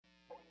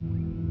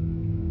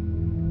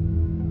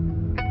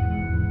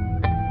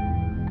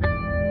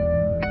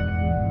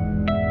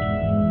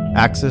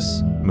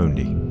Axis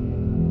Mundi.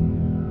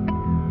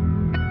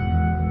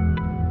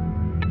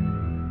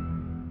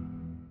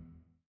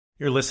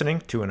 You're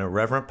listening to an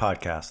Irreverent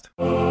podcast.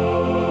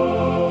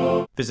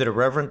 Visit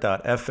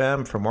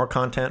irreverent.fm for more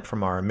content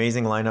from our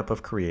amazing lineup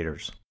of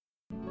creators.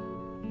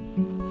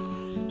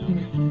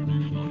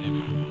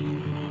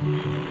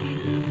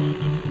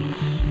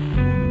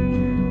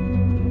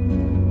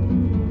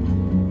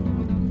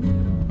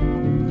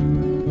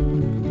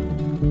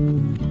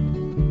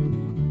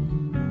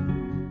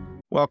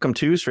 Welcome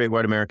to Straight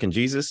White American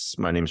Jesus.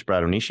 My name is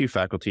Brad Onishi,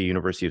 faculty,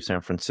 University of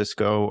San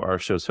Francisco. Our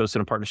show is hosted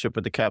in partnership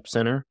with the CAP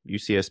Center,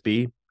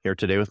 UCSB. Here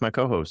today with my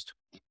co-host.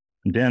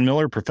 I'm Dan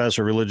Miller,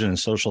 professor of religion and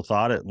social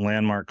thought at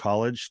Landmark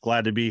College.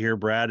 Glad to be here,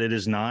 Brad. It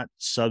is not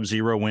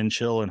sub-zero wind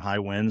chill and high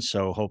winds,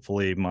 so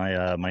hopefully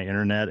my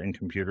internet and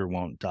computer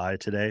won't die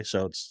today.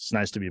 So it's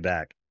nice to be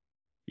back.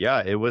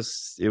 Yeah, it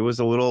was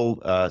a little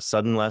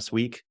sudden last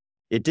week.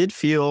 It did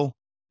feel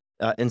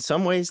in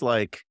some ways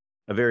like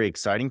a very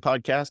exciting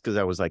podcast because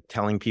I was like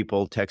telling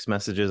people text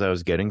messages I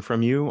was getting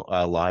from you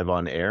live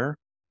on air.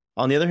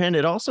 On the other hand,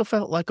 it also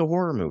felt like a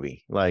horror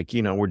movie. Like,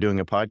 you know, we're doing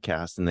a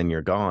podcast and then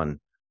you're gone.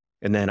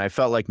 And then I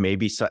felt like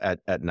maybe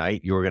at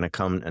night you were going to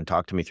come and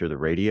talk to me through the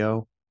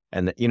radio.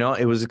 And, you know,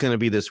 it was going to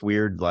be this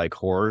weird like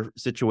horror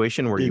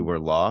situation where you were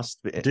lost.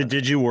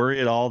 Did you worry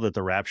at all that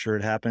the rapture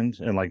had happened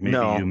and like maybe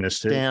you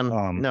missed it? Dan,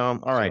 no.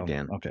 All right,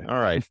 Dan. Okay. All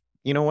right.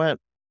 You know what?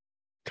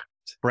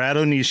 Brad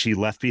Onishi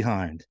left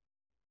behind.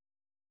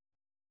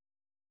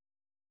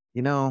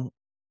 You know,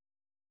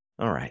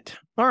 all right.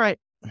 I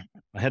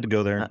had to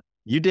go there.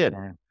 You did.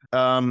 All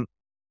right.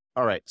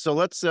 All right. So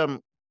let's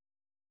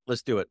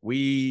do it.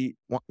 We're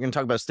going to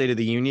talk about State of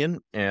the Union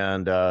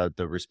and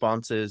the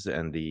responses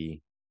and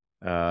the,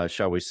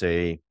 shall we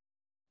say,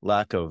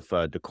 lack of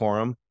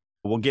decorum.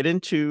 We'll get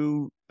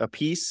into a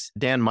piece.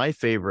 Dan, my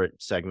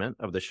favorite segment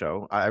of the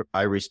show,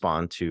 I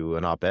respond to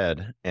an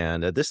op-ed.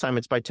 And this time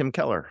it's by Tim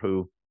Keller,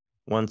 who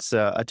once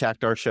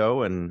attacked our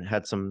show and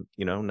had some,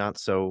 you know, not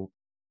so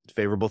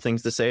favorable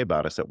things to say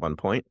about us at one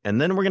point. And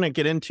then we're going to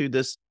get into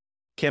this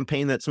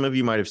campaign that some of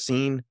you might have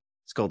seen.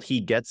 It's called He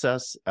Gets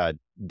Us.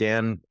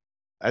 Dan,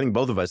 I think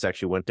both of us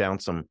actually went down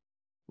some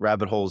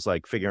rabbit holes,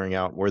 like figuring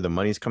out where the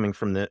money's coming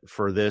from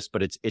for this.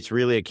 But it's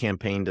really a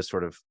campaign to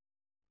sort of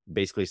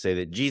basically say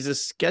that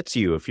Jesus gets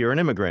you if you're an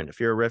immigrant,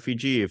 if you're a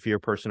refugee, if you're a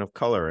person of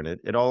color. And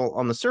it all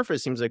on the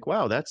surface seems like,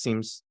 wow, that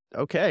seems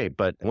okay.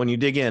 But when you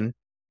dig in,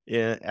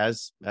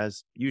 as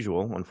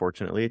usual,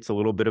 unfortunately, it's a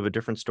little bit of a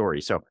different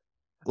story. So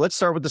let's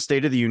start with the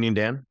State of the Union,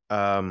 Dan.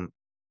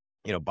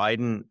 You know,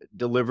 Biden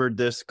delivered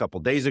this a couple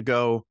days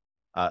ago.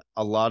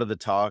 A lot of the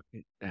talk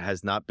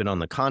has not been on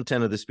the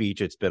content of the speech.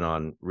 It's been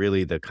on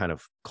really the kind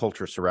of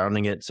culture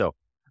surrounding it. So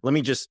let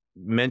me just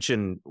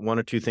mention one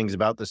or two things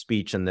about the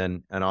speech,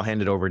 and I'll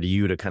hand it over to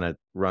you to kind of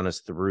run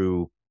us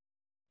through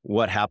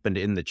what happened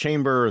in the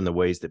chamber and the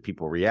ways that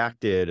people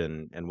reacted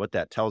and what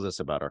that tells us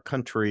about our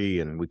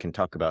country. And we can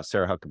talk about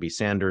Sarah Huckabee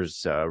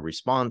Sanders'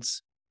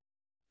 response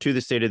to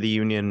the State of the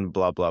Union,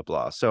 blah, blah,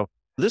 blah. So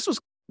this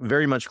was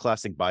very much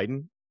classic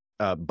Biden.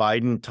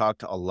 Biden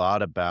talked a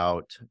lot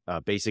about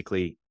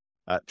basically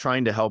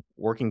trying to help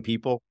working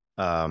people.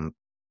 I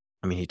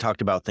mean, he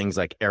talked about things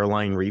like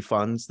airline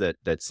refunds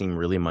that seem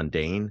really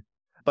mundane,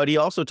 but he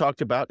also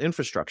talked about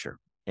infrastructure.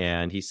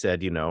 And he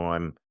said, you know,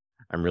 I'm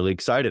really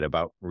excited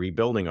about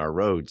rebuilding our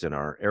roads and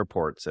our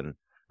airports and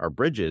our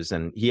bridges.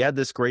 And he had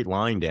this great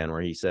line, Dan,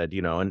 where he said,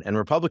 you know, and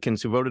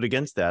Republicans who voted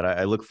against that,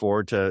 I look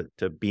forward to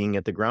being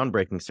at the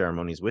groundbreaking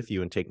ceremonies with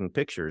you and taking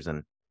pictures.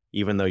 And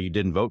even though you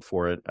didn't vote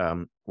for it,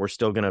 we're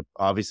still going to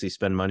obviously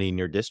spend money in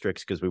your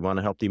districts because we want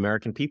to help the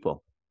American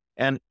people.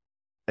 And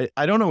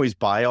I don't always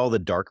buy all the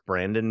Dark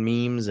Brandon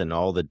memes and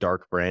all the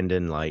Dark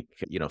Brandon, like,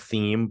 you know,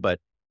 theme, but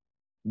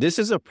this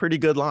is a pretty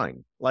good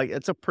line. Like,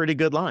 it's a pretty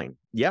good line.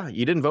 Yeah,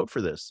 you didn't vote for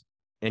this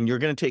and you're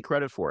going to take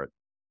credit for it.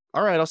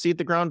 All right, I'll see you at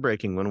the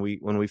groundbreaking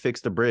when we fix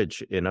the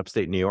bridge in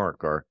upstate New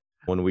York or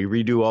when we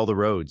redo all the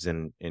roads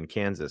in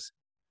Kansas.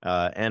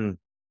 And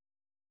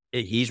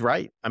he's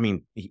right. I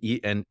mean,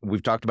 and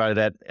we've talked about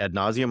it ad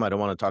nauseum. I don't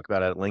want to talk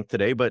about it at length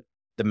today, but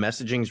the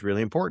messaging is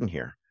really important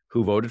here.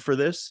 Who voted for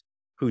this?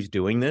 Who's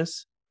doing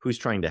this? Who's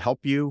trying to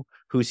help you?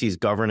 Who sees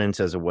governance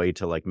as a way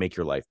to like make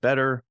your life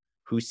better?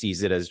 Who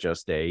sees it as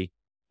just a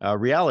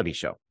reality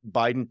show?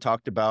 Biden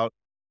talked about,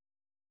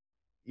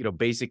 you know,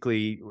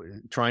 basically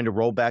trying to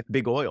roll back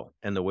big oil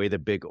and the way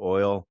that big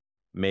oil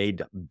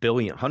made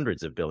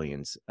hundreds of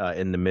billions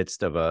in the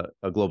midst of a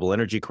global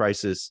energy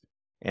crisis.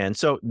 And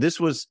so this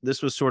was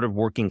sort of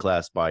working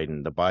class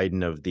Biden, the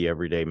Biden of the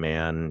everyday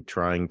man,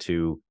 trying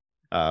to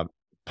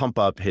pump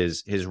up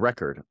his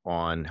record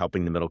on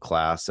helping the middle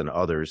class and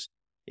others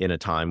in a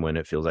time when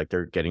it feels like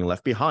they're getting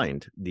left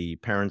behind. The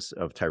parents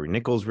of Tyree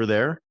Nichols were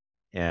there,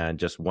 and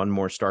just one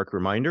more stark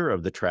reminder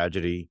of the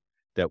tragedy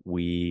that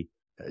we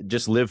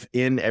just live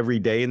in every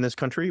day in this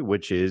country,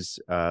 which is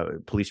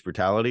police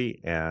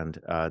brutality and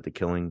the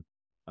killing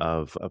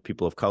of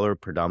people of color,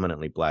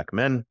 predominantly Black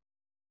men.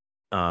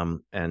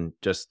 And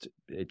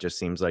it just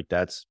seems like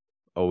that's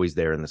always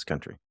there in this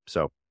country.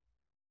 So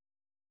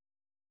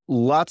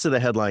lots of the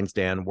headlines,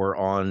 Dan, were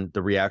on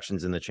the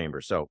reactions in the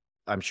chamber. So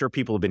I'm sure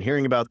people have been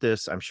hearing about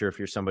this. I'm sure if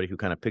you're somebody who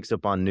kind of picks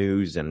up on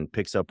news and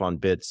picks up on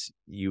bits,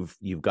 you've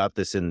got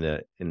this in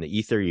the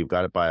ether. You've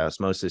got it by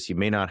osmosis. You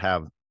may not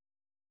have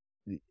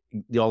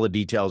all the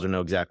details or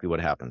know exactly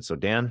what happened. So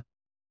Dan,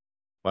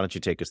 why don't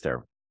you take us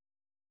there?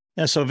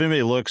 Yeah, so if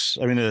anybody looks,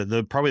 I mean,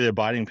 the probably the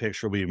abiding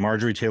picture will be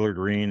Marjorie Taylor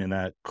Greene in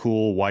that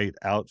cool white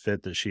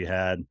outfit that she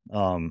had.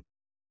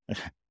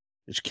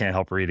 She can't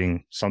help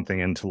reading something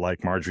into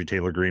like Marjorie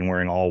Taylor Greene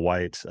wearing all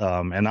white,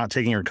 and not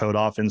taking her coat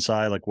off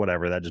inside, like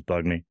whatever, that just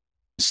bugged me.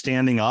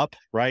 Standing up,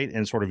 right,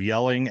 and sort of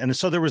yelling, and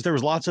so there was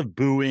lots of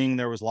booing,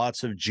 there was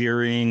lots of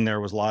jeering, there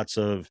was lots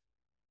of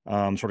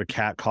sort of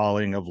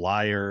catcalling of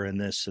liar and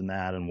this and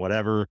that and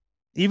whatever.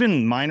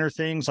 Even minor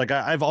things, like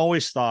I've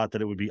always thought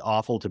that it would be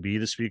awful to be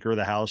the Speaker of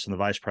the House and the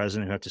Vice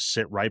President who have to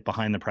sit right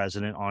behind the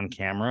president on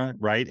camera,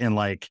 right? And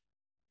like,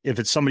 if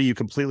it's somebody you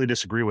completely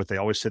disagree with, they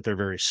always sit there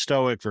very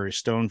stoic, very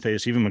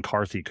stone-faced. Even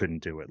McCarthy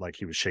couldn't do it. Like,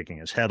 he was shaking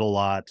his head a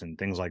lot and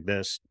things like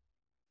this.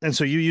 And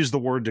so you use the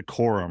word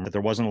decorum, that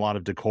there wasn't a lot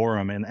of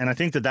decorum. And I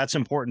think that that's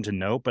important to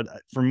note. But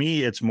for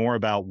me, it's more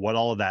about what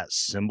all of that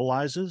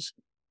symbolizes.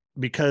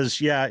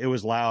 Because, yeah, it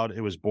was loud,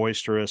 it was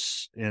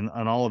boisterous and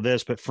all of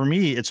this. But for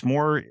me, it's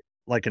more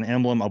like an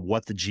emblem of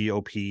what the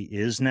GOP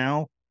is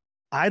now.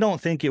 I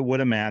don't think it would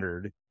have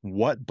mattered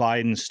what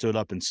Biden stood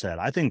up and said.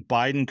 I think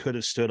Biden could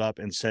have stood up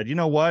and said, you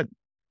know what,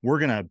 we're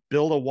going to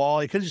build a wall.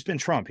 It could have just been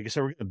Trump. He could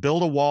say, we're going to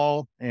build a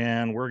wall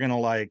and we're going to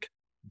like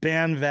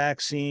ban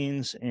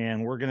vaccines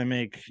and we're going to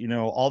make, you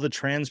know, all the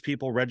trans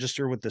people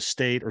register with the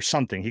state or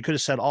something. He could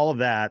have said all of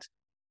that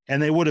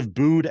and they would have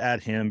booed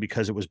at him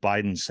because it was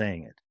Biden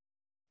saying it.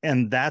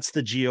 And that's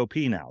the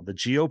GOP now. The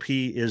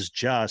GOP is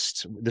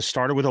just, this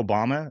started with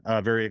Obama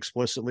very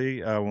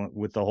explicitly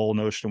with the whole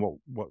notion of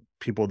what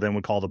people then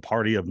would call the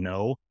party of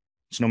no.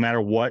 So no matter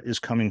what is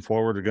coming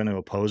forward, are going to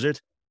oppose it.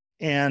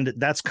 And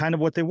that's kind of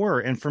what they were.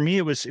 And for me,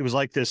 it was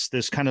like this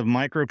kind of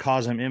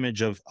microcosm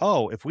image of,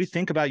 oh, if we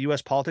think about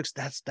US politics,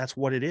 that's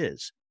what it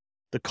is.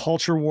 The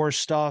culture war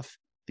stuff,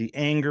 the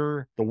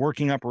anger, the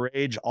working up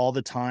rage all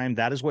the time,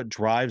 that is what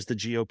drives the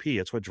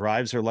GOP. It's what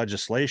drives their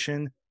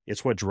legislation.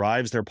 It's what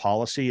drives their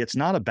policy. It's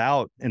not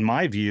about, in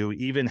my view,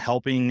 even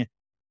helping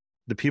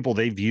the people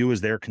they view as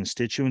their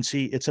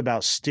constituency. It's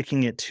about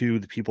sticking it to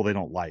the people they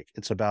don't like.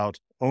 It's about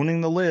owning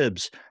the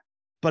libs,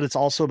 but it's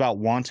also about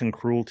wanton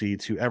cruelty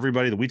to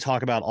everybody that we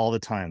talk about all the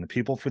time, the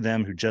people for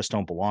them who just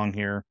don't belong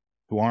here,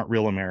 who aren't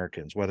real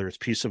Americans, whether it's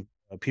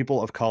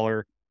people of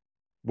color,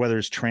 whether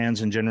it's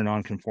trans and gender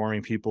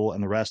nonconforming people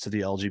and the rest of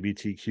the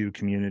LGBTQ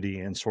community,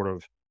 and sort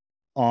of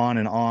on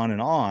and on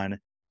and on.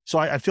 So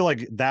I feel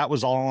like that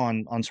was all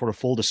on sort of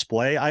full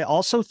display. I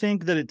also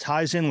think that it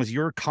ties in with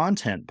your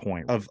content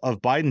point of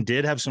Biden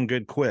did have some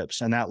good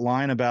quips, and that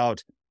line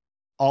about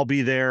I'll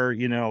be there,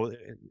 you know,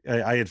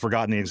 I had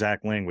forgotten the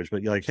exact language,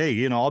 but you're like, hey,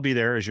 you know, I'll be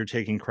there as you're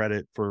taking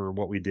credit for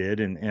what we did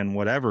and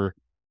whatever.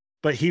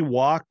 But he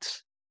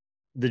walked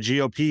the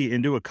GOP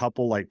into a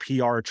couple like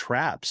PR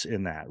traps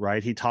in that,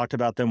 right? He talked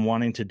about them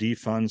wanting to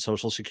defund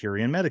Social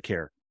Security and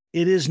Medicare.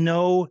 It is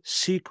no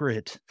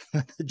secret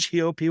that the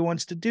GOP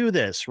wants to do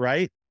this,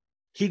 right?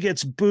 He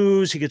gets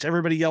boos. He gets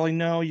everybody yelling,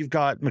 no. You've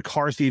got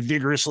McCarthy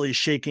vigorously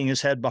shaking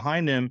his head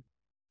behind him.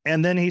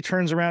 And then he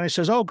turns around and he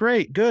says, oh,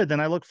 great, good.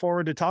 Then I look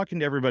forward to talking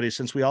to everybody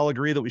since we all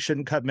agree that we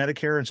shouldn't cut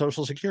Medicare and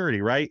Social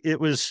Security, right?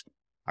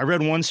 I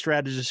read one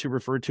strategist who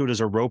referred to it as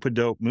a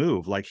rope-a-dope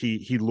move. Like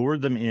he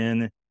lured them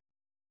in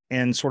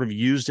and sort of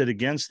used it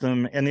against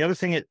them. And the other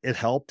thing it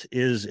helped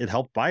is it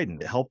helped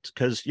Biden. It helped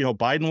because, you know,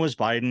 Biden was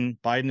Biden.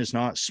 Biden is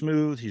not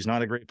smooth. He's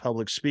not a great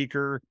public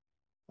speaker.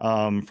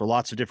 For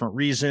lots of different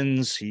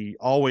reasons. He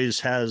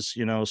always has,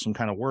 you know, some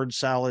kind of word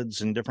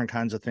salads and different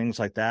kinds of things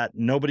like that.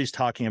 Nobody's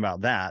talking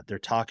about that. They're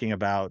talking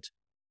about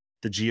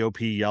the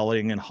GOP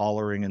yelling and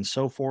hollering and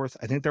so forth.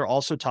 I think they're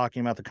also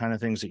talking about the kind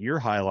of things that you're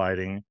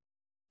highlighting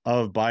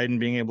of Biden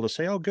being able to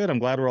say, oh, good, I'm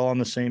glad we're all on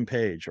the same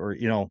page, or,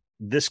 you know,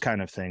 this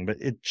kind of thing. But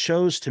it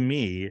shows to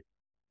me,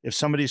 if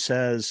somebody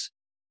says,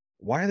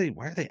 why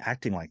are they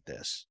acting like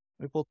this?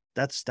 Well,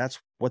 that's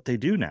what they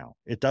do now.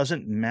 It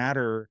doesn't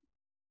matter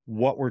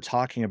what we're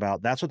talking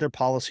about. That's what their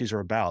policies are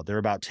about. They're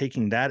about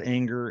taking that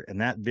anger and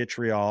that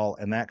vitriol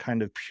and that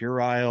kind of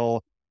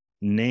puerile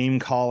name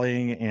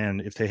calling.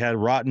 And if they had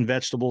rotten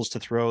vegetables to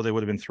throw, they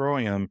would have been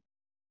throwing them,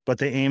 but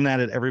they aim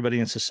that at everybody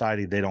in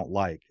society they don't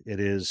like.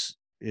 It's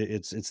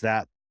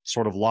that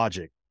sort of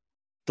logic.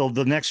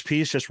 The next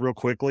piece, just real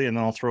quickly, and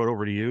then I'll throw it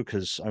over to you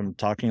because I'm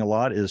talking a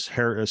lot, is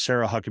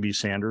Sarah Huckabee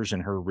Sanders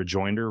and her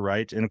rejoinder,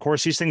 right? And of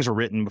course, these things are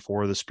written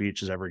before the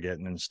speech is ever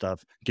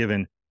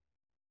given.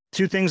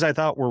 Two things I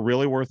thought were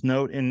really worth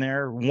note in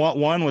there.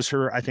 One was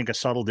her, I think, a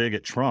subtle dig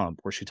at Trump,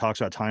 where she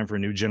talks about time for a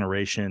new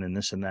generation and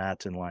this and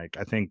that. And like,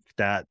 I think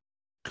that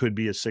could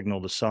be a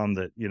signal to some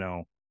that, you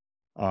know,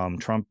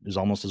 Trump is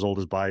almost as old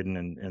as Biden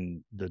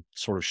and the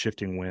sort of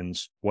shifting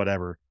winds,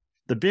 whatever.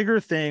 The bigger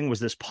thing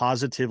was this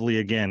positively,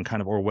 again,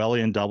 kind of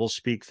Orwellian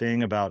doublespeak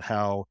thing about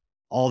how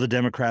all the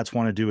Democrats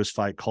want to do is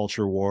fight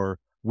culture war.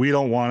 We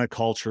don't want a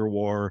culture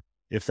war.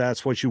 If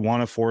that's what you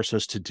want to force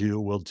us to do,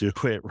 we'll do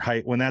it,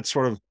 right? When that's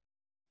sort of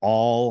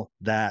all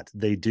that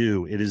they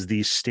do, it is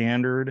the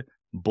standard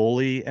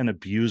bully and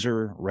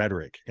abuser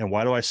rhetoric. And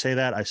why do I say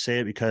that? I say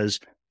it because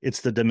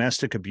it's the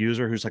domestic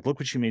abuser who's like, look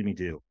what you made me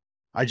do.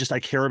 I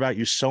care about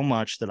you so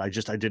much that I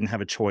didn't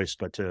have a choice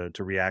but to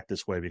react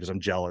this way because I'm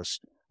jealous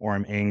or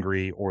I'm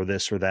angry or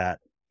this or that.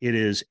 It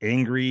is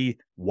angry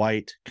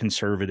white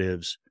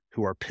conservatives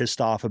who are pissed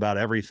off about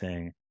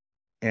everything.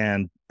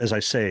 And as I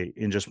say,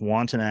 in just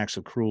wanton acts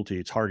of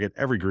cruelty, target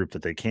every group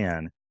that they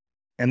can,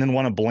 and then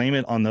want to blame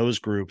it on those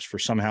groups for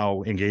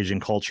somehow engaging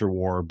culture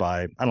war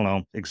by, I don't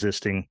know,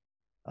 existing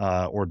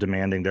or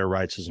demanding their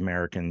rights as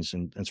Americans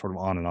and sort of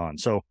on and on.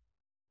 So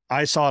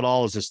I saw it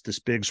all as this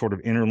big sort of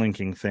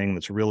interlinking thing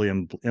that's really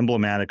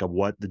emblematic of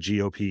what the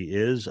GOP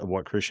is, of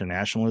what Christian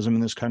nationalism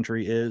in this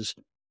country is,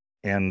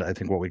 and I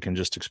think what we can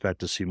just expect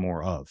to see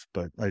more of.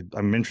 But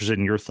I'm interested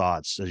in your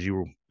thoughts as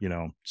you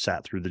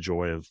sat through the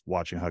joy of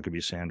watching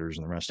Huckabee Sanders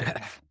and the rest of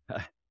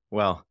it.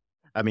 Well,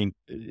 I mean,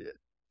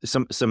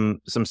 some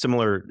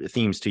similar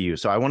themes to you.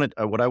 So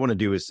what I want to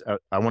do is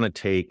I want to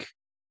take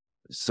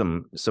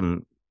some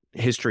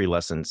history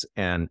lessons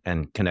and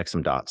connect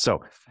some dots.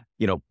 So,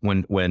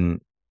 when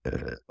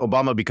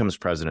Obama becomes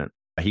president,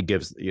 he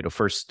gives he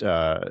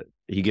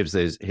gives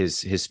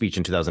his speech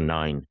in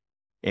 2009,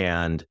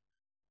 and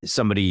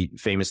somebody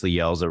famously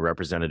yells, a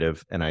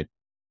representative, and I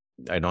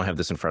don't have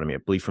this in front of me, I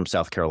believe from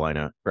South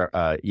Carolina,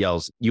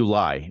 yells, "You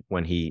lie,"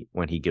 when he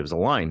gives a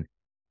line.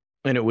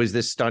 And it was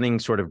this stunning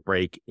sort of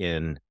break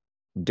in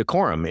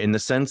decorum, in the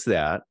sense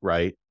that,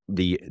 right,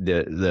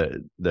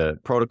 the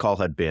protocol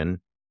had been,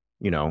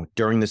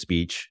 during the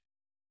speech,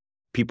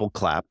 people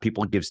clap,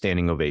 people give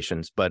standing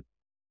ovations, but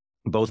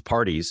both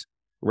parties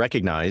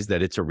recognize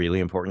that it's a really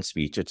important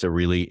speech. It's a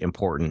really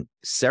important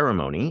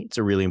ceremony. It's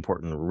a really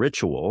important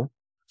ritual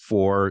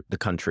for the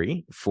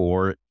country,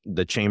 for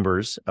the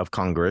chambers of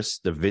Congress,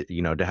 to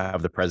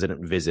have the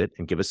president visit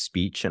and give a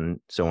speech and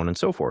so on and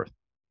so forth.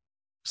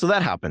 So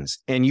that happens.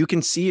 And you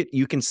can see it.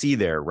 You can see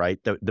there, right,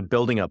 the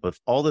building up of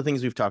all the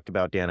things we've talked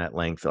about, Dan, at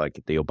length, like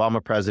the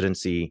Obama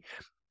presidency,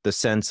 the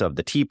sense of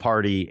the Tea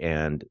Party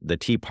and the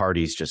Tea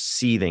Party's just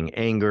seething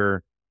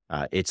anger.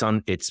 It's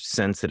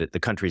sense that the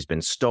country's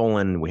been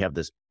stolen. We have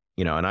this,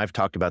 and I've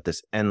talked about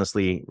this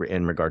endlessly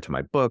in regard to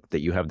my book,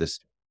 that you have this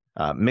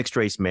mixed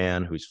race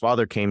man whose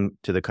father came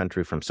to the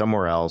country from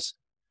somewhere else,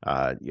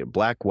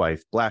 black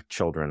wife, black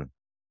children,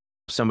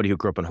 somebody who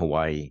grew up in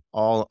Hawaii,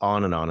 all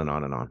on and on and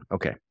on and on.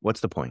 Okay, what's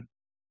the point?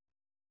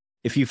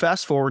 If you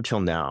fast forward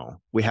till now,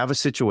 we have a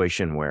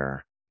situation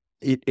where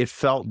it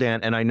felt,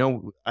 Dan, and I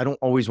know I don't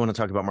always want to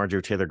talk about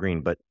Marjorie Taylor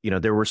Greene, but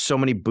there were so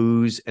many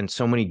boos and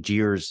so many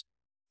jeers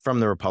from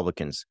the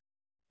Republicans.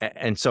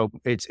 And so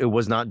it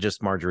was not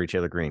just Marjorie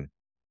Taylor Greene.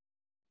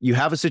 You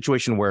have a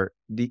situation where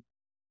the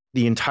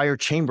entire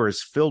chamber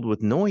is filled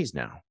with noise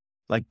now.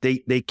 Like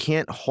they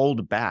can't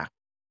hold back.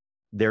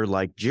 They're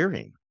like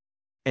jeering.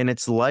 And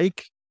it's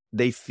like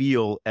they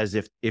feel as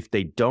if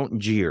they don't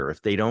jeer,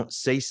 if they don't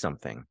say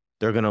something,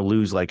 they're going to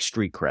lose like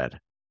street cred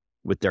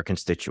with their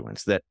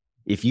constituents. That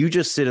if you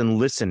just sit and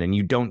listen and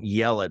you don't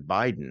yell at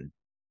Biden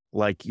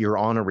like you're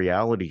on a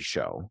reality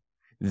show,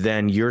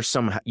 then you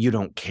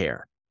don't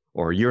care,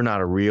 or you're not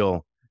a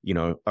real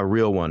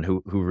one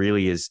who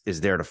really is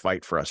there to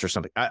fight for us or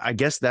something. I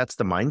guess that's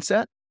the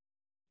mindset.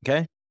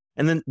 Okay.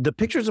 And then the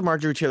pictures of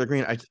Marjorie Taylor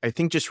Greene, I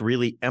think just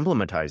really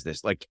emblematize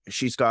this. Like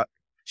she's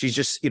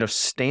just,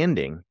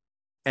 standing,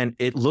 and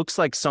it looks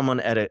like someone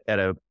at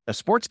a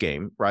sports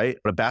game, right?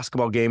 A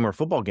basketball game or a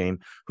football game,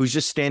 who's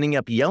just standing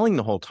up yelling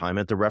the whole time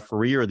at the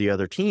referee or the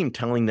other team,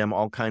 telling them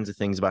all kinds of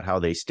things about how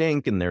they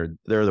stink and they're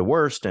the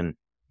worst and,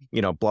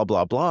 blah,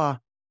 blah, blah.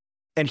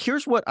 And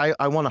here's what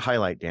I want to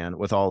highlight, Dan,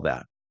 with all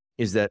that,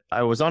 is that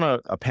I was on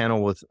a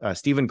panel with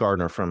Stephen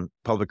Gardner from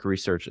Public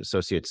Research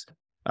Associates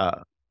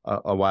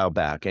a while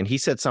back. And he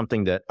said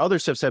something that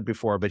others have said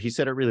before, but he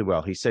said it really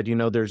well. He said,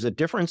 there's a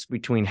difference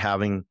between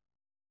having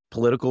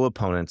political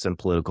opponents and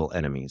political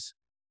enemies.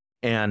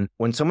 And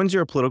when someone's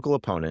your political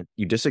opponent,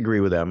 you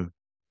disagree with them,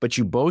 but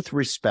you both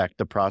respect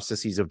the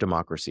processes of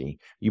democracy.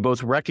 You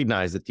both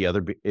recognize that the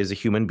other is a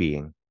human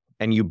being,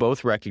 and you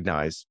both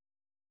recognize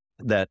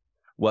that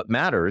what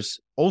matters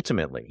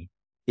ultimately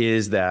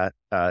is that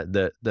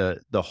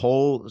the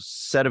whole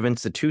set of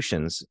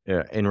institutions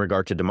in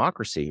regard to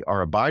democracy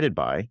are abided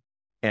by,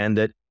 and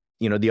that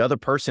the other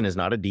person is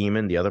not a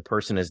demon, the other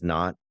person is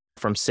not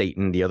from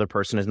Satan, the other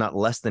person is not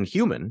less than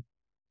human.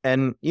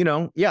 And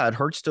it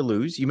hurts to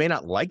lose. You may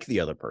not like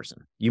the other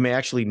person. You may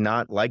actually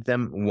not like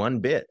them one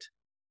bit,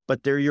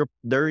 but they're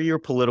your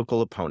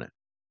political opponent.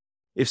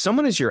 If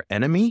someone is your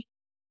enemy,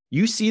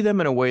 you see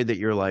them in a way that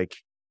you're like,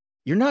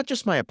 you're not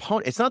just my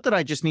opponent. It's not that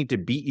I just need to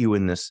beat you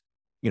in this,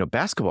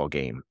 basketball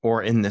game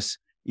or in this,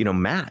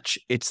 match.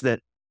 It's that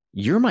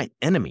you're my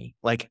enemy.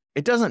 Like,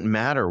 it doesn't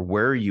matter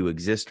where you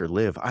exist or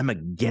live. I'm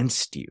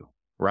against you,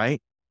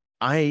 right?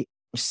 I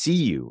see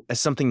you as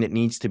something that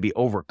needs to be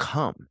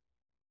overcome.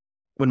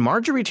 When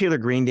Marjorie Taylor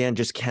Greene, Dan,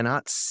 just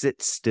cannot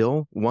sit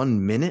still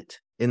 1 minute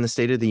in the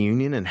State of the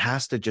Union and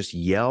has to just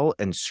yell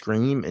and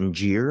scream and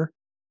jeer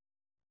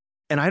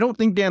And I don't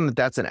think, Dan, that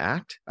that's an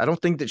act. I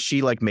don't think that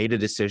she like made a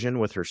decision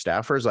with her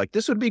staffers like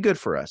this would be good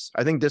for us.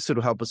 I think this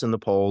would help us in the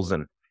polls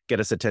and get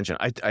us attention.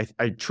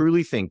 I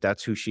truly think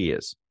that's who she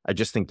is. I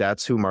just think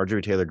that's who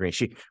Marjorie Taylor Greene.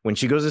 When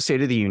she goes to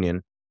State of the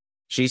Union,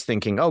 she's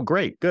thinking, oh,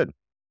 great, good.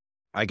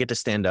 I get to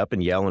stand up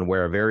and yell and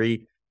wear a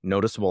very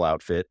noticeable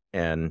outfit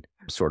and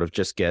sort of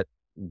just get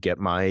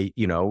my,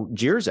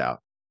 jeers out.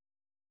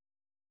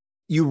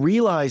 You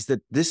realize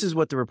that this is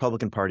what the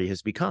Republican Party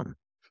has become.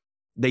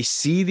 They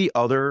see the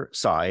other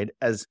side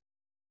as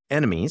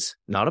enemies,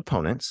 not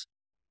opponents.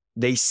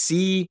 They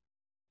see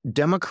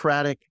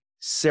democratic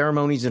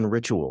ceremonies and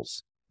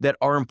rituals that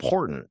are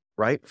important,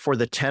 right, for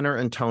the tenor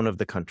and tone of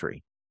the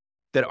country,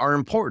 that are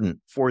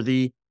important for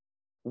the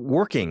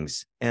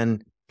workings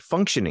and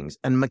functionings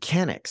and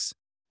mechanics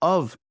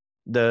of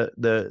the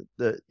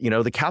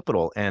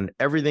Capitol and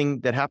everything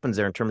that happens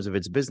there in terms of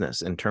its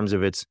business, in terms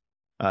of its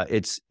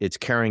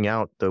carrying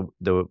out the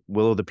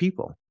will of the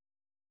people.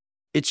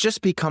 It's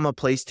just become a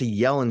place to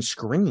yell and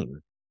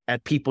scream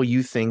at people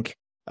you think,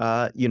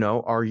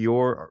 are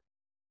your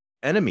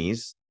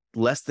enemies,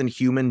 less than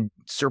human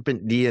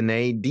serpent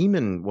DNA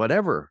demon,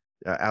 whatever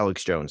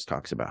Alex Jones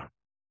talks about.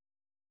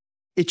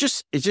 It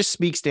just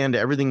speaks, Dan, to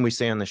everything we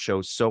say on the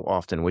show so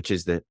often, which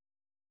is that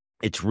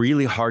it's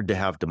really hard to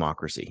have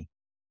democracy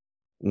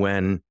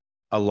when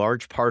a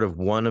large part of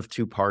one of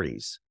two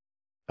parties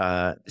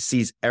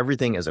sees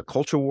everything as a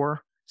culture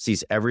war,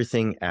 sees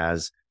everything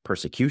as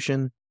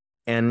persecution,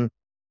 and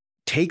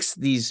takes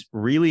these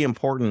really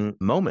important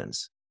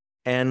moments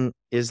and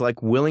is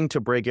like willing to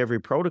break every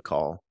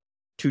protocol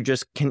to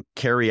just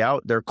carry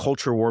out their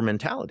culture war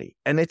mentality.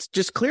 And it's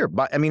just clear.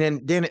 But I mean,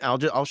 and Dan,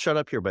 I'll shut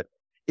up here, but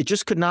it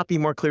just could not be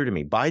more clear to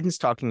me. Biden's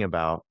talking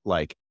about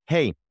like,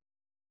 hey,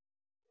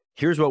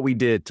 here's what we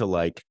did to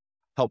like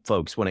help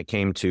folks when it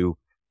came to,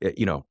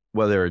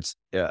 whether it's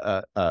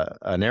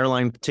an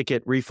airline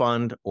ticket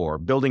refund or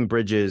building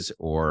bridges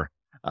or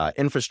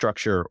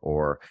infrastructure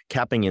or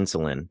capping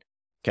insulin.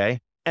 Okay.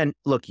 And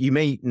look, you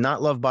may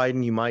not love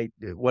Biden. You might,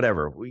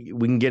 whatever. We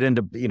can get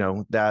into,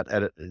 that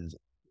at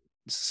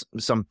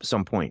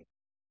some point.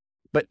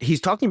 But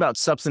he's talking about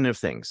substantive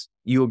things.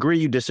 You agree,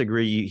 you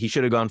disagree. He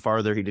should have gone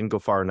farther. He didn't go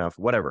far enough,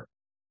 whatever.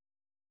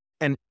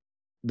 And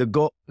the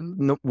goal,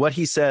 what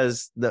he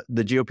says, the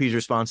GOP's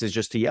response is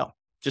just to yell,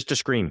 just to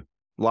scream,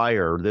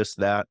 liar, this,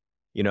 that,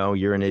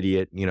 you're an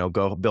idiot,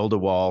 go build a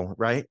wall,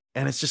 right?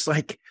 And it's just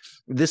like,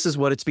 this is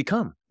what it's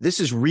become. This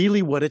is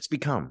really what it's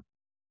become.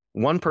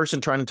 One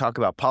person trying to talk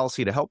about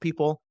policy to help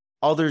people,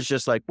 others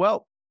just like,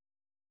 well,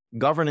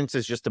 governance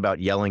is just about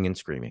yelling and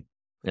screaming.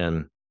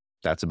 And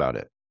that's about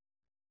it.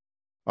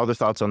 Other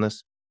thoughts on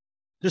this?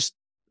 Just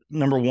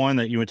number one,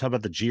 that you would talk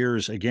about the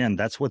jeers again.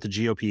 That's what the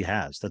GOP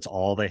has. That's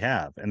all they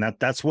have, and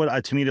that's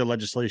what to me the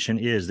legislation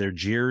is. They're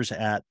jeers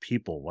at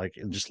people. Like,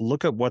 just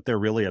look at what they're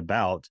really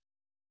about.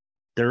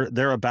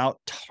 They're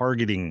about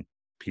targeting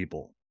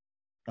people,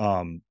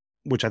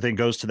 which I think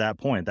goes to that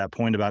point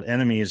about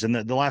enemies. And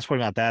the last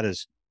point about that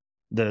is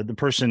the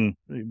person,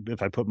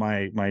 if I put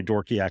my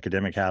dorky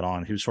academic hat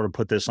on, who sort of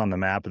put this on the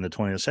map in the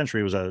 20th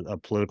century was a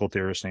political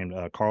theorist named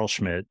Carl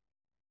Schmitt.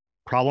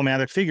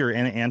 Problematic figure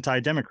and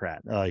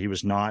anti-democrat. He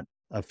was not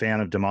a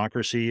fan of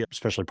democracy,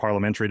 especially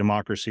parliamentary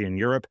democracy in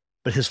Europe.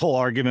 But his whole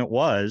argument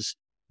was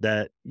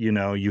that,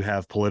 you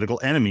have political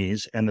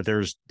enemies and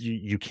that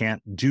you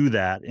can't do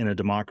that in a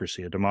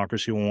democracy. A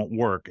democracy won't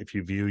work if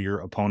you view your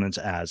opponents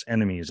as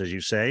enemies, as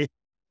you say,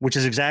 which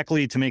is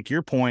exactly, to make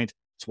your point,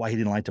 it's why he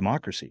didn't like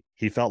democracy.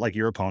 He felt like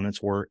your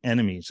opponents were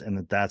enemies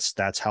and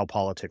that's how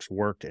politics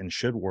worked and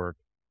should work.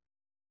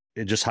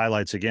 It just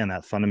highlights, again,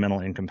 that fundamental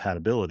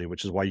incompatibility,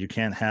 which is why you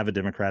can't have a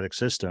democratic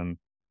system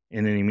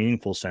in any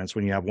meaningful sense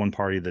when you have one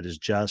party that is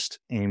just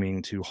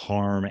aiming to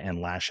harm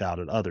and lash out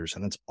at others.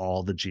 And that's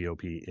all the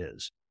GOP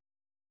is.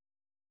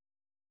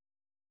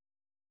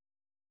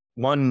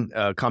 One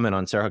comment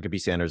on Sarah Huckabee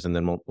Sanders, and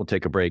then we'll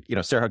take a break.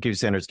 Sarah Huckabee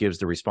Sanders gives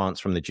the response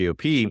from the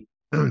GOP.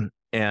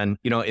 And,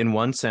 in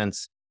one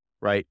sense,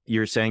 right,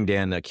 you're saying,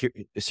 Dan,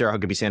 Sarah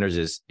Huckabee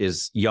Sanders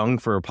is young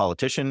for a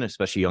politician,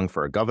 especially young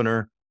for a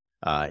governor.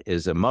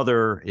 Is a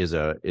mother, is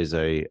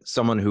a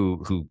someone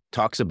who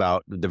talks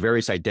about the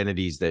various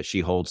identities that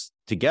she holds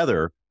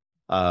together,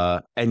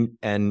 and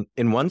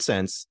in one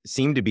sense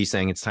seem to be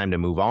saying it's time to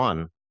move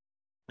on,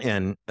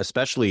 and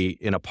especially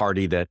in a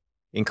party that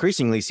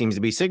increasingly seems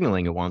to be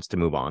signaling it wants to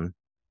move on,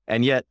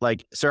 and yet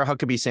like Sarah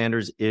Huckabee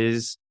Sanders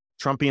is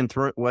Trumpian.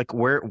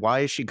 Why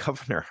is she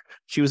governor?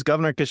 She was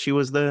governor because she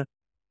was the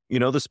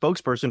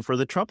spokesperson for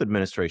the Trump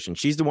administration.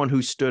 She's the one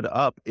who stood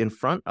up in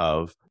front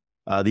of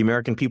the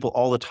American people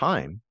all the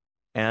time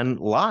and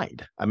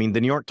lied. I mean,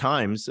 the New York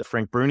Times,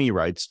 Frank Bruni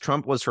writes,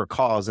 Trump was her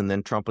cause and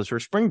then Trump was her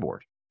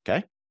springboard.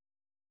 Okay.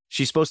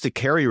 She's supposed to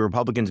carry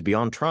Republicans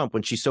beyond Trump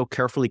when she so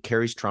carefully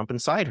carries Trump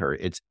inside her.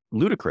 It's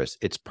ludicrous.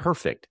 It's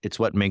perfect. It's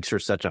what makes her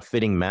such a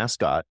fitting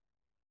mascot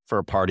for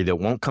a party that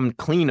won't come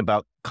clean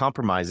about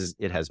compromises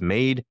it has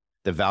made,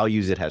 the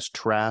values it has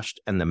trashed,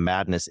 and the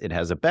madness it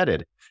has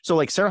abetted. So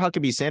like Sarah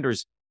Huckabee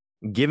Sanders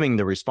giving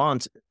the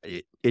response,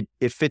 it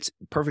fits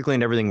perfectly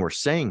in everything we're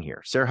saying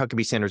here. Sarah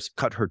Huckabee Sanders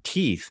cut her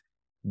teeth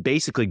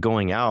basically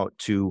going out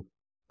to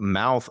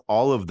mouth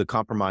all of the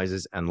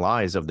compromises and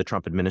lies of the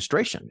Trump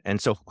administration. And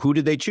so who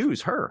did they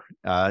choose? Her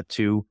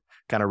to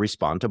kind of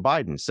respond to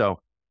Biden. So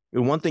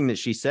one thing that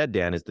she said,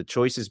 Dan, is the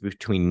choice is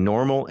between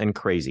normal and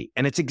crazy.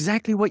 And it's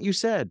exactly what you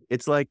said.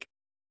 It's like,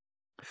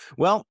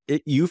 well,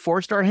 you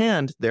forced our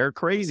hand. They're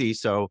crazy.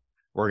 So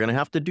we're going to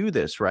have to do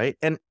this, right?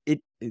 And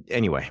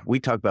anyway, we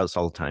talk about this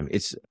all the time.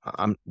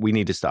 We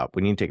need to stop.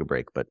 We need to take a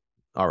break. But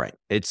all right,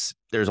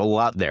 there's a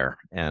lot there,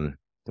 and I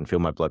can feel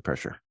my blood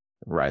pressure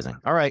rising.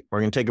 All right, we're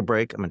going to take a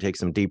break. I'm going to take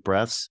some deep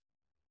breaths,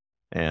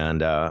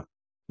 and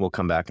we'll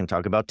come back and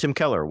talk about Tim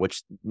Keller,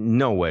 which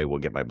no way will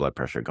get my blood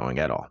pressure going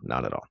at all.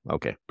 Not at all.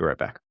 Okay, be right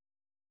back.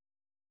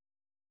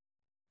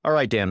 All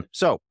right, Dan.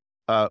 So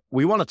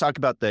we want to talk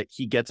about the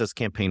He Gets Us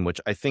campaign,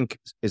 which I think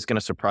is going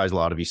to surprise a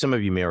lot of you. Some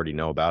of you may already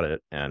know about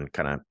it and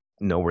kind of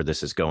know where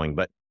this is going.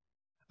 But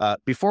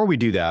before we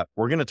do that,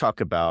 we're going to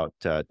talk about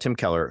Tim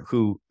Keller,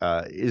 who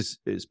is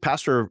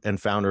pastor and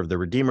founder of the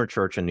Redeemer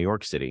Church in New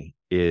York City,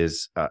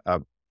 is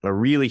a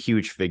really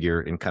huge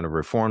figure in kind of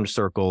Reformed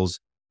circles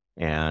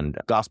and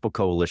Gospel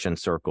Coalition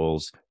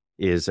circles,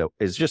 is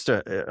just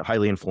a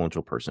highly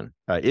influential person,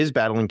 is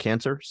battling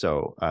cancer.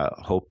 So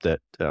hope that,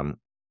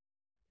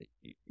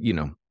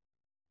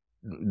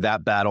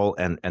 that battle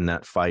and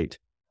that fight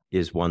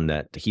is one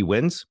that he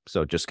wins.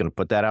 So just going to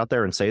put that out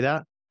there and say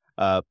that.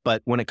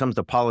 But when it comes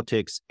to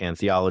politics and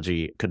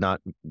theology, could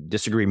not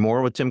disagree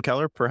more with Tim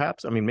Keller,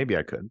 perhaps. I mean, maybe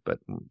I could, but,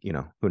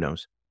 who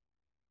knows?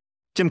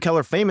 Tim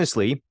Keller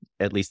famously,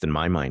 at least in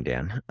my mind,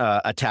 Dan,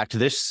 attacked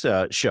this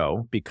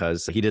show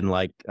because he didn't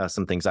like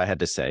some things I had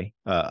to say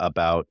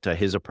about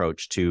his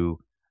approach to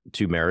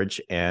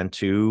marriage and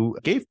to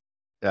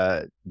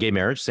gay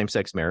marriage,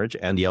 same-sex marriage,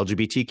 and the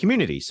LGBT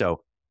community.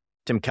 So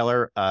Tim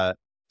Keller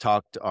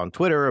talked on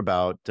Twitter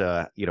about,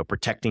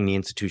 protecting the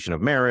institution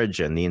of marriage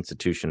and the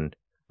institution,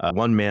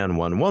 one man,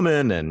 one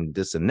woman, and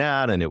this and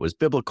that, and it was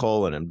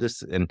biblical, and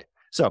this. And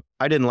so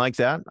I didn't like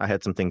that. I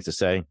had some things to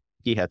say.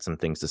 He had some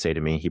things to say to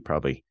me. He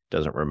probably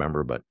doesn't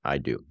remember, but I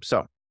do.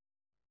 So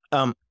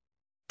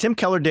Tim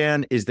Keller,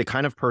 Dan, is the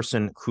kind of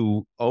person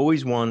who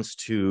always wants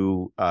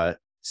to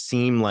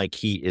seem like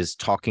he is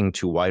talking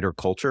to wider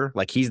culture.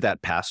 Like he's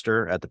that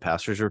pastor at the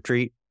pastor's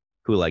retreat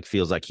who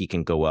feels like he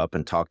can go up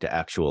and talk to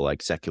actual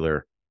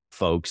secular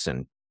folks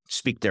and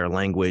speak their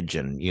language.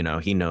 And,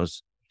 he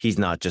knows he's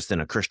not just in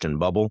a Christian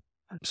bubble.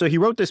 So he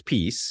wrote this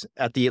piece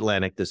at The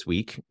Atlantic this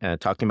week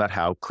talking about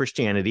how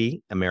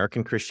Christianity,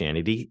 American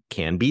Christianity,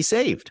 can be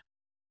saved.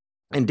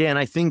 And Dan,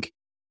 I think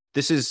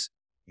it's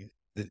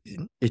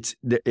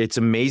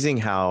amazing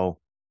how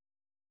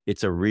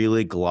it's a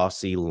really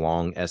glossy,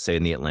 long essay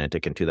in The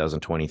Atlantic in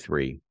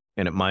 2023,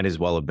 and it might as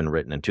well have been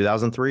written in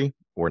 2003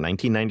 or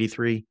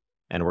 1993,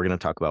 and we're going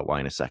to talk about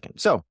why in a second.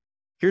 So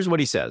here's what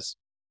he says.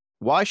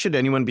 Why should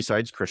anyone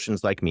besides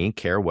Christians like me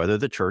care whether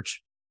the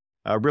church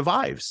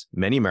revives?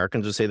 Many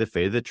Americans would say the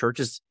fate of the church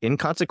is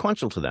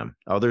inconsequential to them.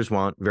 Others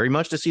want very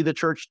much to see the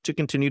church to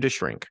continue to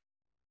shrink.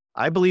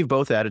 I believe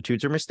both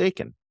attitudes are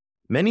mistaken.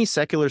 Many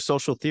secular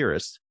social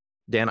theorists,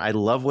 Dan, I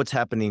love what's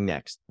happening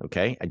next,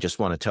 okay? I just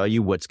want to tell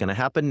you what's going to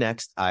happen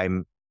next.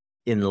 I'm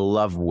in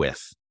love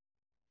with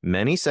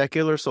many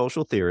secular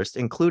social theorists,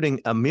 including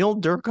Emil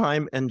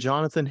Durkheim and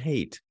Jonathan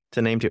Haidt,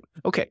 to name two.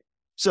 Okay,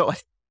 so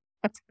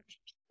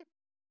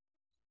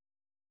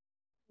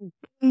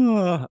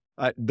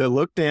the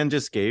look Dan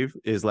just gave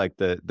is like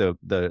the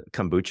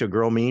kombucha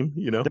girl meme,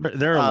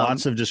 There are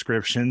lots of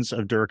descriptions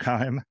of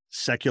Durkheim.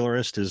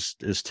 Secularist is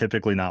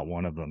typically not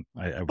one of them.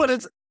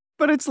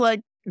 But it's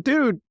like,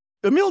 dude,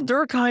 Emil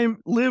Durkheim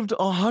lived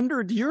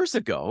 100 years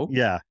ago.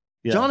 Yeah.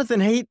 Jonathan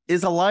Haidt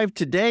is alive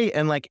today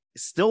and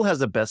still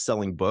has a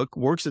best-selling book,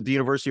 works at the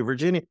University of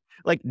Virginia.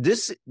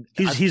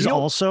 He's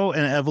also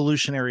an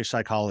evolutionary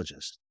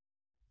psychologist.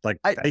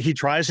 He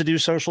tries to do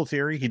social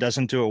theory. He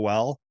doesn't do it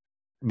well.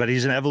 But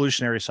he's an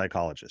evolutionary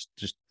psychologist.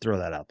 Just throw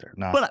that out there.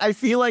 No. But I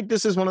feel like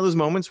this is one of those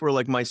moments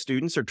where my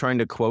students are trying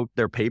to quote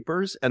their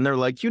papers and they're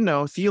like,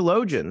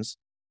 theologians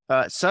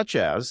such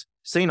as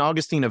St.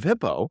 Augustine of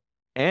Hippo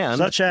and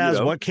such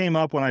as what came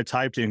up when I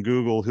typed in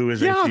Google, who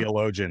is a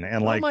theologian?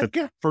 And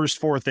first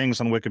four things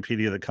on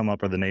Wikipedia that come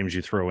up are the names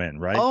you throw in,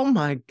 right? Oh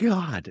my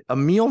God.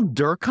 Emil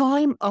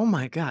Durkheim? Oh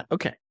my God.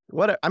 Okay.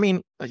 Whatever. I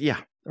mean,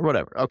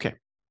 whatever. Okay.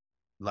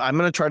 I'm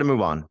going to try to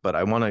move on, but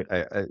I want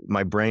to,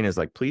 my brain is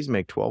please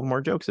make 12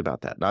 more jokes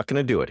about that. Not going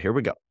to do it. Here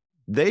we go.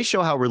 They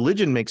show how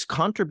religion makes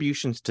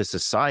contributions to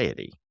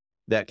society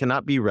that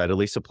cannot be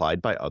readily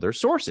supplied by other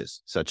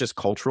sources, such as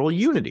cultural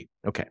unity.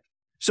 Okay.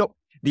 So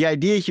the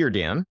idea here,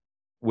 Dan,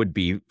 would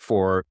be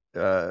for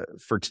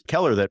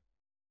Keller that,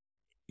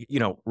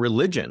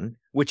 religion,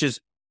 which is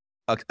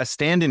a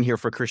stand-in here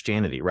for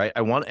Christianity, right?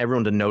 I want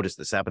everyone to notice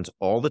this happens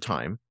all the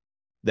time,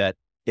 that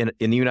in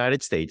the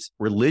United States,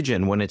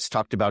 religion, when it's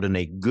talked about in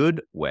a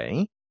good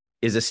way,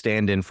 is a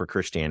stand-in for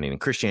Christianity, and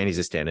Christianity is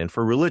a stand-in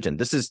for religion.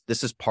 This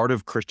is part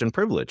of Christian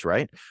privilege,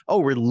 right?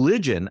 Oh,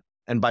 religion,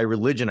 and by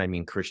religion I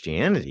mean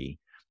Christianity,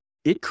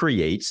 it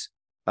creates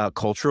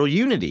cultural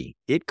unity.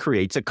 It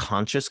creates a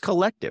conscious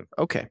collective.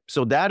 Okay,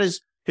 so that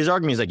is his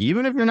argument. Is like,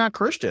 even if you're not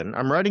Christian,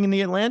 I'm writing in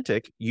the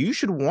Atlantic, you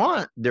should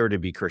want there to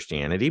be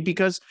Christianity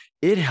because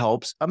it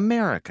helps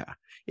America.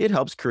 It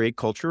helps create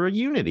cultural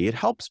unity. It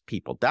helps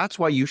people. That's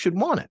why you should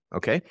want it.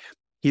 Okay.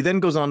 He then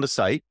goes on to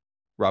cite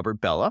Robert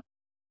Bellah.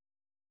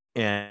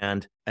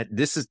 And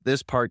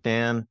this part,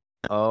 Dan.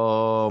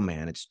 Oh,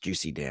 man, it's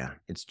juicy, Dan.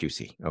 It's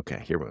juicy.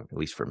 Okay, here we go, at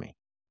least for me.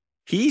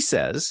 He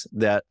says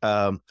that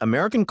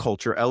American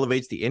culture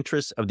elevates the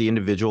interests of the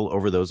individual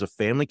over those of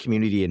family,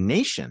 community, and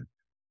nation.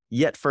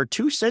 Yet for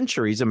 2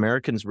 centuries,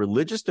 Americans'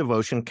 religious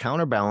devotion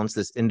counterbalanced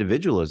this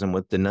individualism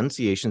with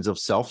denunciations of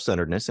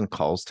self-centeredness and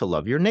calls to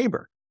love your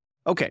neighbor.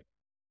 Okay,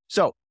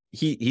 so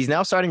he's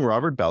now citing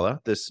Robert Bellah,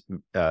 this,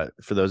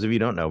 for those of you who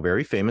don't know,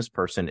 very famous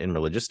person in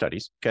religious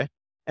studies, okay?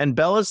 And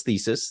Bellah's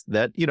thesis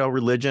that,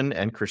 religion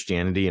and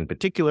Christianity in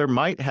particular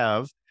might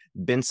have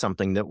been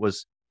something that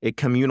was a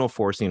communal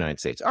force in the United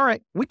States. All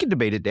right, we can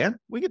debate it, Dan.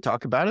 We could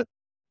talk about it.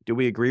 Do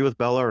we agree with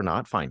Bellah or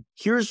not? Fine.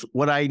 Here's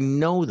what I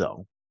know,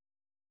 though,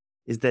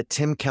 is that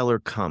Tim Keller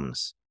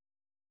comes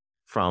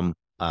from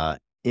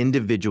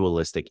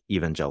individualistic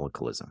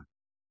evangelicalism.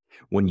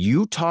 When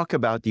you talk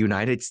about the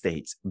United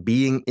States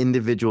being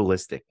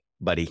individualistic,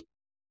 buddy,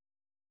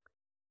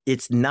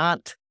 it's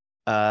not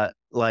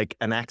like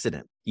an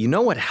accident. You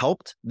know what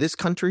helped this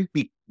country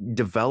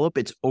develop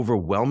its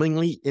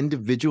overwhelmingly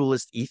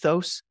individualist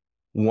ethos?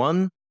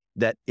 One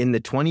that in the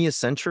 20th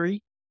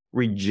century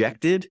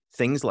rejected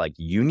things like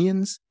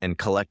unions and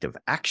collective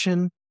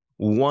action.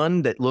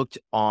 One that looked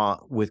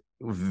with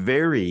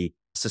very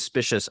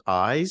suspicious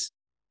eyes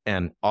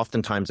and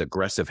oftentimes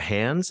aggressive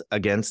hands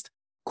against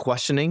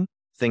questioning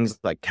things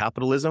like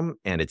capitalism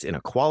and its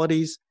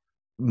inequalities.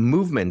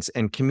 Movements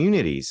and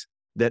communities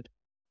that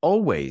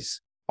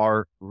always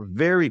are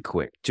very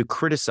quick to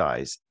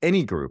criticize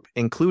any group,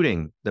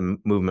 including the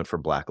movement for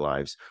Black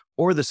Lives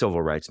or the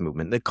civil rights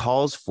movement that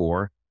calls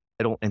for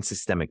and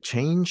systemic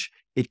change.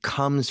 It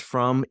comes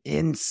from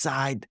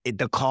inside.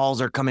 The calls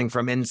are coming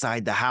from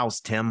inside the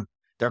house, Tim.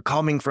 They're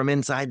coming from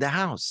inside the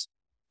house.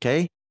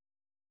 Okay.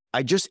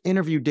 I just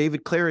interviewed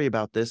David Clary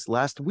about this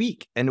last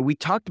week, and we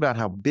talked about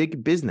how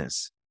big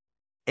business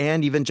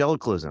and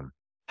evangelicalism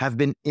have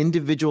been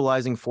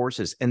individualizing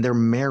forces, and they're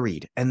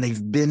married, and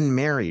they've been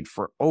married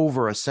for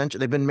over a century.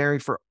 They've been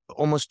married for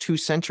almost 2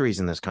 centuries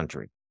in this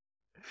country.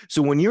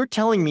 So when you're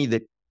telling me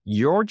that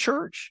your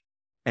church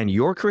and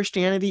your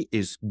Christianity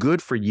is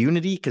good for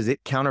unity because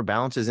it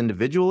counterbalances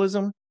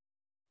individualism,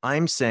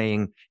 I'm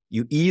saying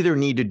you either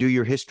need to do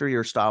your history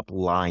or stop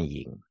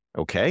lying.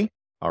 Okay?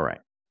 All right.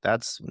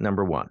 That's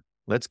number 1.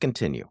 Let's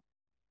continue.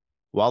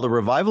 While the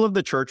revival of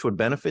the church would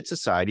benefit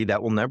society,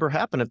 that will never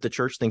happen if the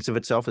church thinks of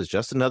itself as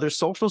just another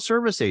social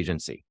service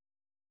agency.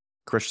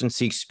 Christians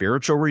seek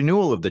spiritual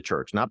renewal of the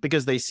church, not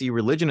because they see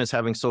religion as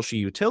having social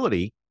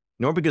utility,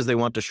 nor because they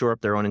want to shore up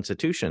their own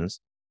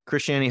institutions.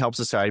 Christianity helps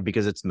society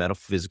because its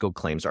metaphysical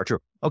claims are true.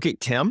 Okay,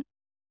 Tim,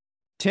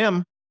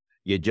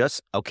 you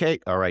just, okay,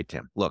 all right,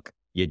 Tim, look,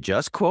 you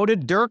just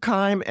quoted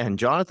Durkheim and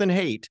Jonathan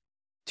Haidt,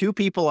 2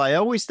 people I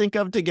always think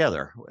of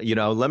together,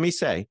 let me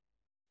say.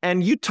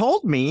 And you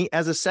told me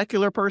as a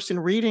secular person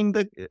reading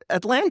the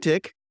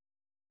Atlantic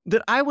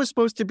that I was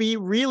supposed to be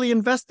really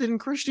invested in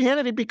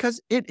Christianity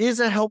because it is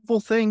a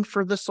helpful thing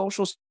for the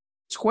social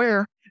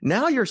square.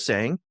 Now you're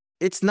saying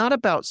it's not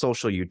about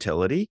social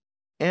utility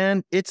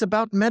and it's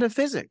about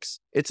metaphysics.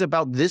 It's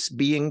about this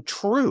being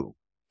true.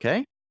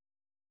 Okay.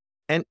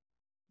 And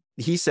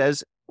he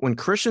says, when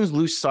Christians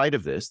lose sight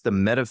of this, the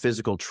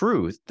metaphysical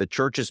truth, the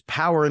church's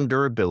power and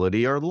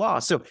durability are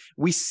lost. So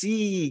we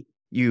see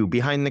you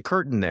behind the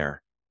curtain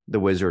there, the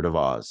Wizard of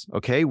Oz.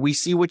 Okay, we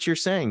see what you're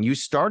saying. You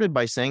started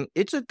by saying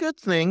it's a good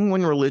thing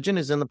when religion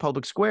is in the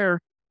public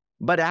square,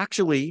 but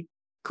actually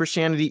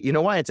Christianity, you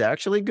know why it's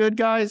actually good,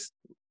 guys?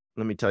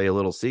 Let me tell you a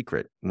little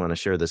secret. You want to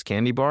share this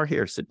candy bar?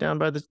 Here, sit down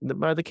by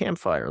the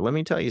campfire. Let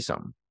me tell you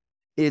something.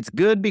 It's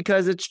good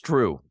because it's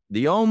true.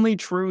 The only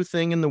true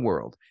thing in the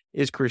world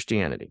is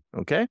Christianity.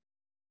 Okay.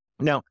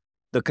 Now,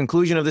 the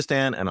conclusion of this,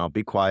 Dan, and I'll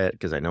be quiet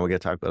because I know we got to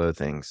talk about other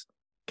things.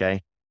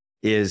 Okay,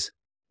 is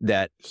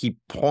that he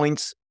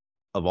points,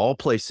 of all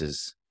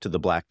places, to the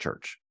Black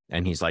church.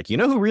 And he's like,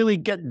 who really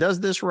does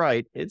this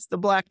right? It's the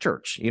Black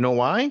church. You know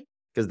why?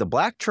 Because the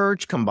Black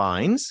church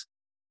combines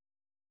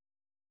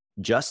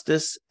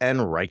justice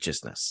and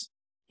righteousness.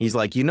 He's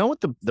like, you know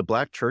what the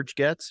Black church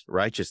gets?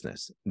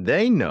 Righteousness.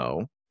 They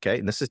know, okay,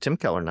 and this is Tim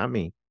Keller, not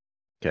me,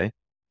 okay,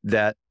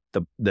 that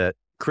the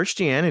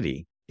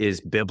Christianity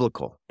is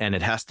biblical and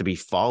it has to be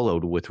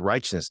followed with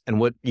righteousness. And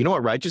what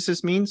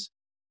righteousness means?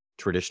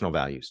 Traditional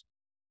values.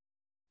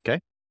 Okay.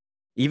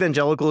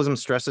 Evangelicalism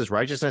stresses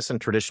righteousness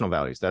and traditional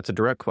values. That's a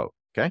direct quote.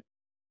 Okay.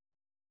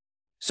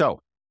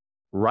 So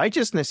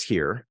righteousness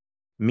here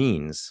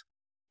means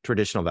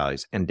traditional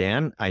values. And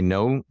Dan, I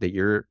know that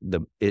you're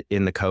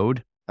in the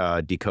code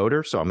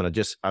decoder. So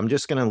I'm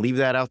just going to leave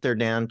that out there,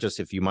 Dan. Just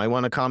if you might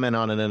want to comment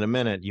on it in a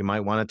minute, you might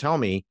want to tell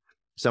me,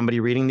 somebody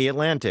reading the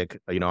Atlantic,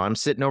 I'm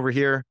sitting over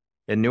here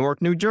in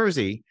Newark, New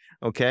Jersey.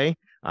 Okay.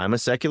 I'm a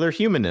secular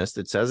humanist.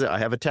 It says it. I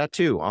have a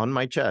tattoo on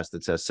my chest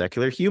that says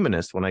secular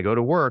humanist. When I go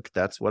to work,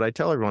 that's what I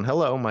tell everyone.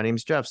 Hello, my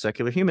name's Jeff,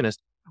 secular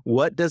humanist.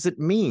 What does it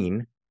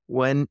mean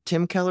when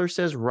Tim Keller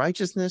says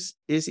righteousness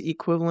is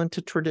equivalent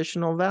to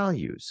traditional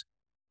values?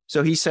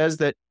 So he says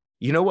that,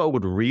 you know what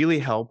would really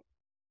help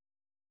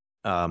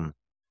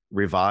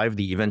revive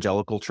the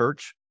evangelical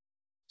church?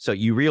 So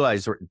you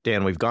realize,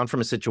 Dan, we've gone from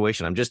a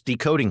situation, I'm just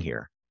decoding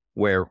here,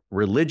 where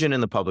religion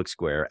in the public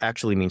square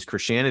actually means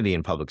Christianity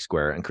in public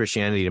square, and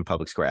Christianity in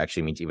public square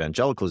actually means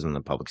evangelicalism in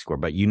the public square.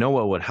 But you know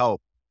what would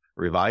help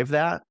revive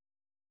that?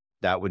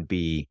 That would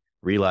be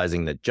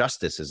realizing that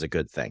justice is a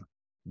good thing,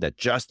 that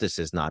justice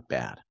is not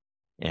bad.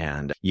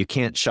 And you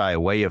can't shy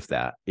away of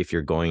that if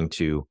you're going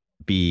to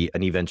be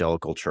an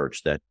evangelical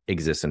church that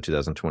exists in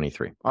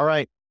 2023. All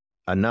right,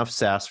 enough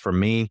sass from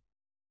me.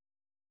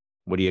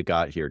 What do you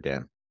got here,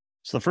 Dan?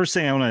 So the first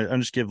thing I want to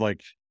just give, I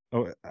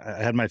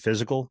had my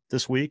physical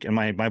this week, and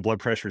my blood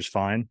pressure is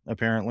fine,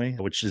 apparently,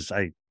 which is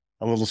a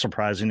little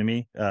surprising to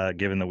me,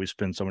 given that we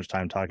spend so much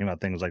time talking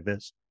about things like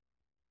this.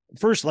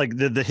 First, like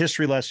the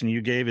history lesson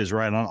you gave is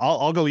right on.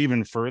 I'll go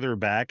even further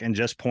back and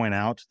just point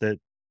out that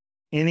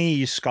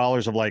any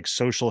scholars of like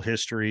social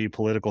history,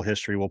 political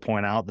history will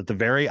point out that the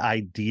very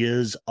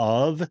ideas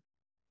of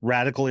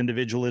radical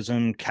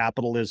individualism,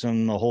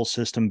 capitalism, the whole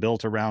system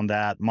built around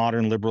that,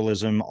 modern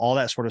liberalism, all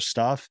that sort of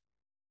stuff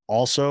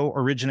also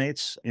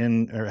originates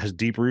in, or has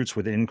deep roots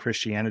within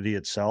Christianity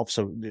itself.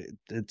 So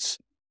it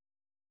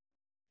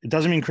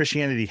doesn't mean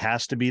Christianity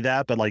has to be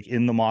that, but like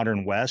in the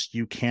modern West,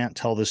 you can't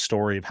tell the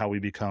story of how we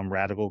become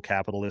radical,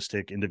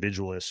 capitalistic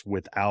individualists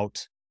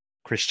without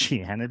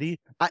Christianity.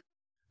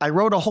 I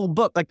wrote a whole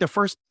book, like the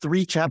first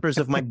 3 chapters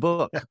of my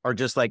book are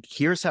just like,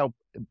 here's how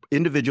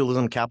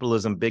individualism,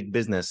 capitalism, big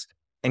business,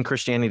 and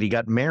Christianity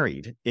got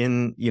married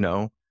in,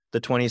 the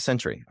 20th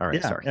century. All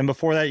right, sorry. And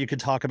before that, you could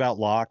talk about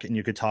Locke, and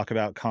you could talk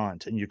about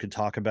Kant, and you could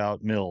talk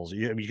about Mills.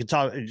 You could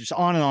talk just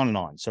on and on and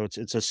on. So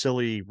it's a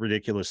silly,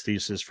 ridiculous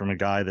thesis from a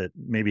guy that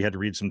maybe had to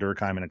read some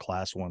Durkheim in a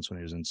class once when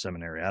he was in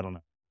seminary. I don't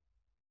know.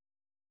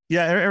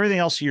 Yeah, everything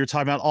else you're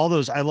talking about, all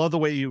those, I love the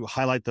way you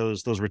highlight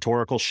those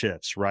rhetorical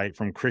shifts, right?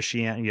 From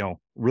Christianity,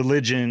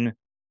 religion,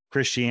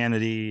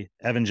 Christianity,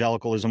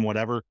 evangelicalism,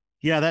 whatever.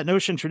 Yeah, that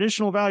notion,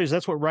 traditional values,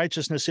 that's what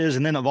righteousness is.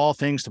 And then of all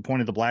things to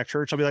point at the Black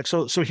church, I'll be like,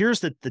 so here's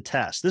the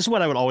test. This is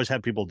what I would always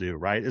have people do,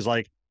 right? Is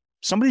like,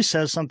 somebody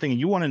says something and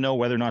you want to know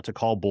whether or not to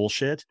call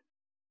bullshit,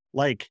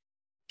 like,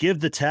 give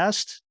the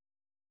test.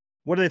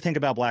 What do they think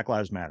about Black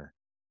Lives Matter?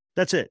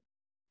 That's it.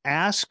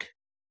 Ask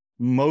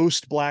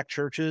most Black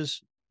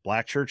churches.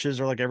 Black churches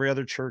are like every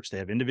other church. They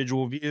have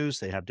individual views.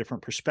 They have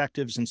different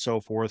perspectives and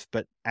so forth.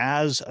 But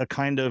as a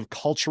kind of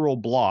cultural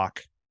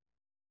block,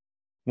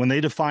 when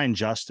they define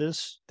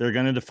justice, they're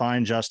going to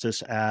define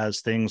justice as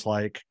things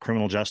like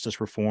criminal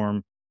justice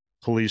reform,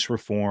 police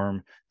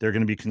reform. They're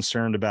going to be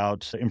concerned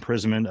about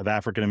imprisonment of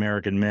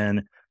African-American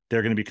men.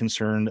 They're going to be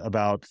concerned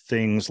about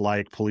things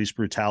like police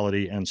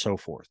brutality and so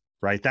forth,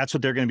 right? That's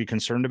what they're going to be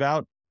concerned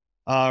about.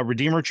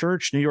 Redeemer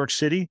Church, New York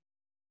City,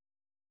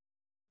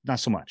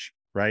 not so much,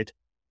 right?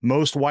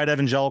 Most white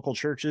evangelical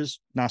churches,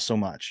 not so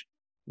much.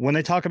 When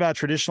they talk about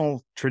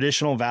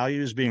traditional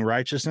values being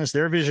righteousness,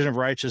 their vision of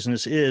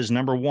righteousness is,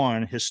 number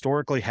one,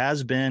 historically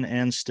has been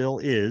and still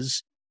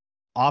is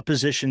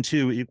opposition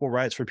to equal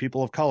rights for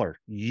people of color.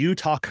 You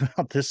talk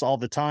about this all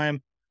the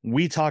time.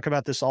 We talk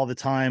about this all the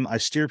time. I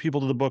steer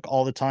people to the book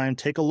all the time.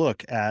 Take a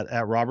look at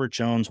Robert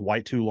Jones'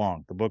 White Too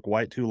Long. The book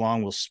White Too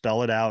Long will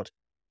spell it out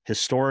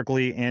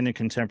historically and in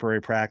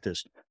contemporary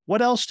practice.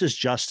 What else does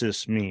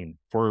justice mean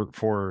for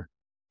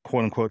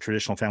quote unquote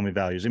traditional family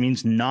values? It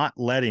means not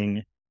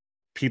letting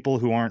people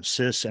who aren't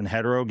cis and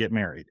hetero get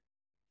married.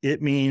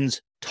 It means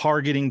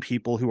targeting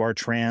people who are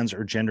trans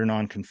or gender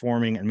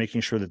nonconforming and making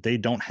sure that they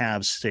don't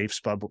have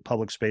safe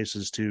public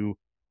spaces to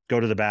go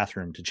to the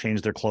bathroom, to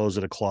change their clothes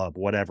at a club,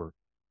 whatever.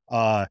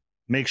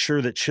 Make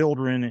sure that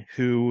children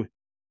who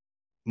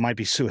might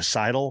be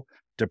suicidal,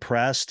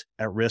 depressed,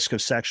 at risk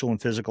of sexual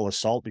and physical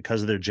assault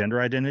because of their gender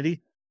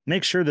identity,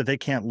 make sure that they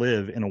can't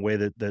live in a way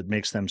that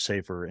makes them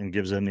safer and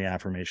gives them the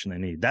affirmation they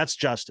need. That's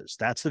justice.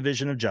 That's the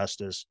vision of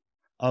justice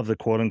of the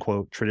quote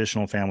unquote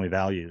traditional family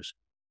values.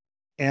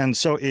 And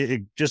so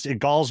it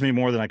galls me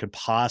more than I could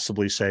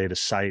possibly say to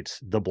cite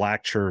the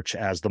Black church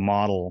as the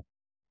model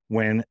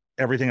when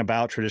everything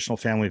about traditional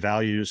family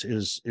values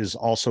is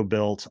also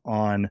built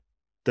on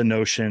the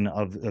notion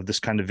of this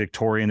kind of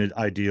Victorian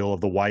ideal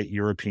of the white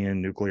European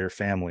nuclear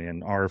family.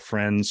 And our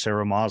friend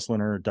Sarah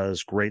Mosliner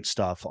does great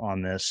stuff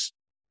on this.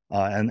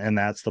 And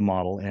that's the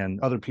model. And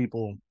other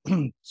people,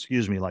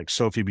 excuse me, like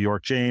Sophie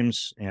Bjork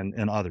James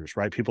and others,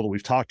 right? People that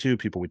we've talked to,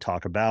 people we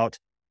talk about,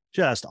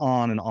 just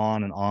on and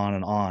on and on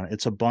and on.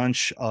 It's a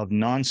bunch of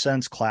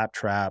nonsense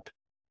claptrap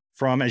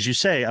from, as you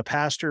say, a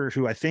pastor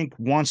who I think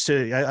wants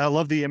to, I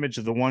love the image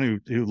of the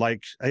one who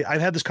like, I've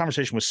had this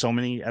conversation with so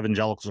many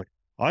evangelicals, like,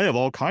 I have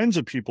all kinds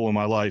of people in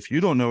my life. You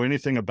don't know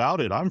anything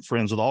about it. I'm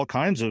friends with all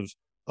kinds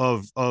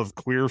of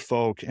queer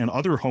folk and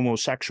other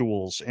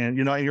homosexuals. And,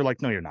 and you're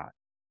like, no, you're not.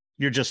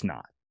 You're just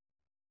not.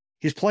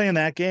 He's playing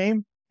that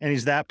game, and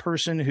he's that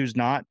person who's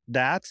not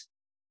that,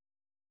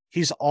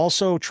 he's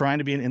also trying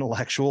to be an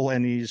intellectual,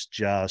 and he's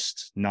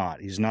just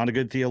not. He's not a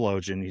good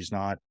theologian. He's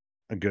not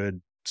a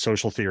good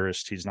social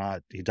theorist.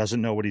 He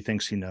doesn't know what he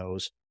thinks he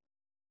knows,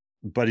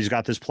 but he's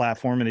got this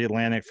platform in the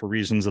Atlantic for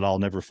reasons that I'll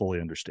never fully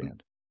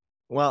understand.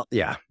 Well,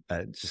 yeah,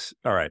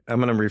 all right. I'm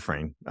going to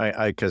refrain.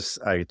 I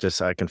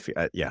can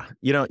feel, yeah.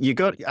 You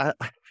go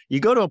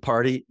to a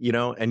party,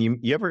 and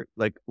you ever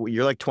like,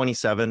 you're like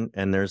 27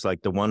 and there's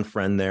like the one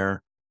friend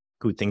there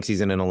who thinks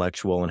he's an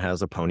intellectual and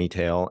has a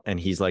ponytail, and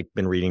he's like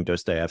been reading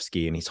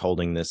Dostoevsky, and he's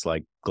holding this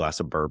like glass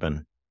of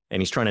bourbon,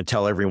 and he's trying to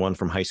tell everyone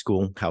from high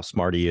school how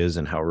smart he is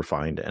and how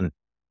refined. And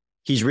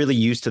he's really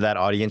used to that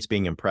audience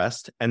being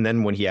impressed. And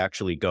then when he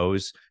actually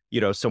goes,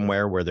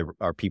 somewhere where there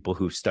are people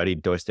who've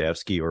studied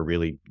Dostoevsky or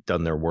really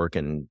done their work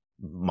in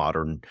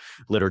modern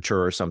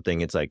literature or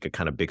something, it's like a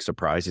kind of big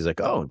surprise. He's like,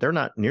 oh, they're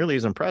not nearly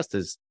as impressed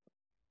as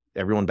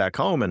everyone back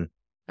home. And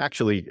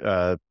actually,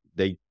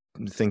 they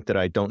think that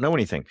I don't know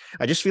anything.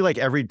 I just feel like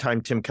every time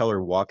Tim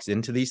Keller walks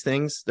into these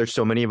things, there's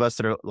so many of us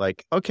that are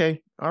like,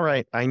 okay, all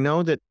right, I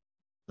know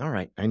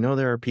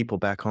there are people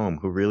back home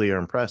who really are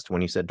impressed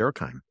when you said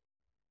Durkheim,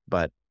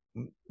 but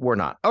we're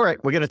not. All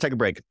right, we're going to take a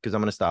break because I'm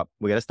going to stop.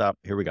 We got to stop.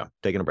 Here we go.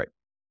 Taking a break.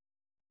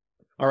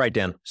 All right,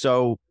 Dan.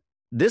 So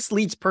this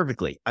leads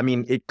perfectly. I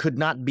mean, it could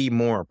not be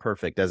more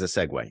perfect as a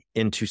segue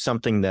into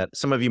something that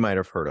some of you might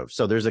have heard of.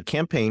 So there's a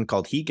campaign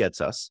called He Gets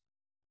Us,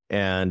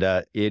 and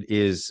it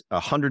is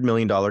 $100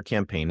 million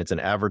campaign. It's an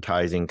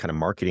advertising kind of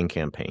marketing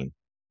campaign.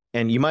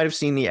 And you might have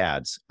seen the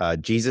ads,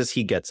 Jesus,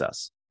 He Gets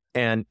Us.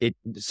 And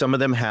some of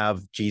them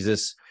have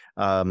Jesus,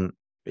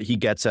 He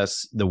Gets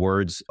Us, the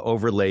words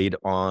overlaid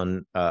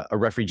on a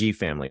refugee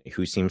family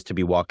who seems to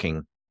be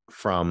walking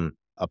from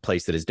a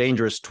place that is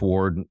dangerous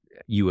toward,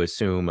 you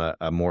assume,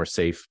 a more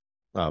safe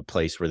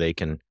place where they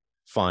can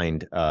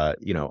find,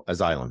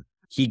 asylum.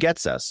 He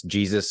Gets Us.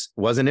 Jesus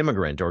was an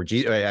immigrant, or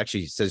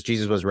actually says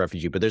Jesus was a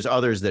refugee, but there's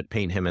others that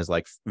paint him as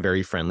like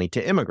very friendly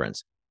to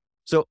immigrants.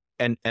 So,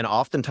 and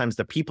oftentimes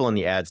the people in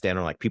the ads, Dan,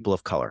 are like people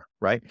of color,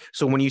 right?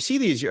 So when you see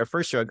these, at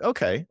first you're like,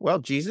 okay, well,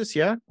 Jesus,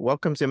 yeah,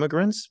 welcomes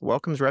immigrants,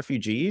 welcomes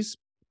refugees.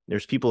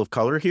 There's people of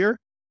color here.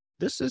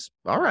 This is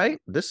all right.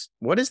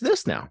 What is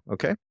this now?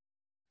 Okay.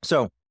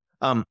 So,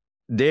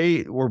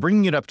 they were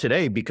bringing it up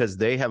today because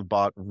they have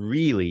bought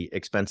really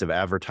expensive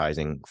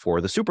advertising for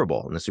the Super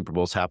Bowl, and the Super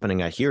Bowl is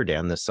happening, I hear,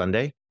 Dan, this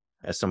Sunday.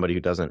 As somebody who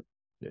doesn't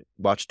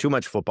watch too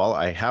much football,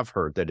 I have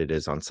heard that it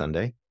is on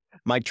Sunday.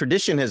 My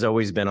tradition has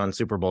always been on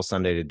Super Bowl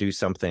Sunday to do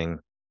something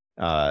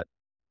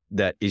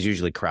that is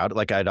usually crowded.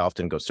 Like I'd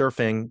often go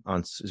surfing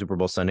on Super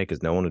Bowl Sunday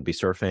because no one would be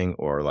surfing,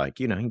 or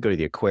like, you can go to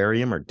the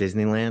aquarium or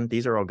Disneyland.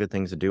 These are all good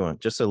things to do. On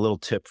just a little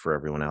tip for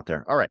everyone out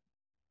there. All right.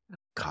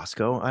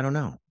 Costco, I don't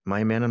know. Am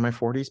I a man in my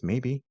 40s?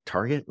 Maybe.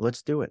 Target,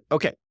 let's do it.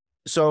 Okay.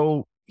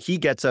 So He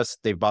Gets Us.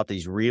 They've bought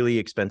these really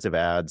expensive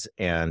ads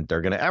and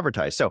they're going to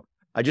advertise. So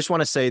I just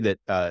want to say that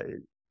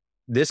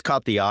this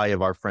caught the eye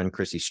of our friend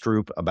Chrissy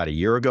Stroop about a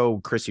year ago.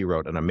 Chrissy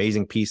wrote an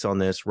amazing piece on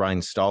this. Ryan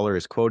Staller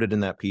is quoted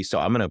in that piece. So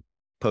I'm going to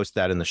post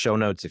that in the show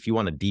notes. If you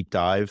want a deep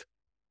dive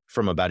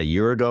from about a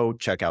year ago,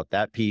 check out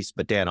that piece.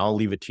 But Dan, I'll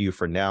leave it to you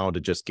for now to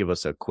just give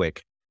us a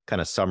quick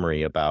kind of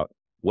summary about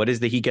what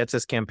is the He Gets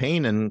Us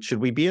campaign, and should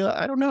we be,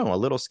 a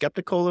little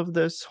skeptical of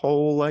this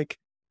whole like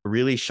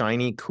really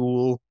shiny,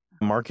 cool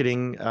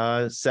marketing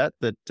set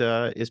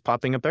that is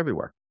popping up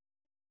everywhere?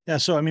 Yeah,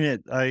 so I mean,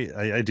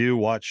 I do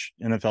watch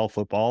NFL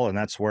football, and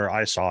that's where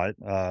I saw it,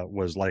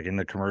 was like in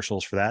the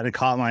commercials for that. It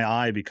caught my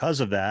eye because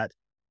of that,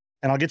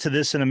 and I'll get to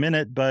this in a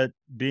minute. But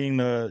being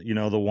the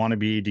the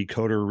wannabe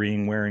decoder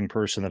ring wearing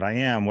person that I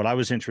am, what I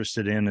was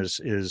interested in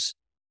is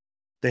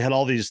they had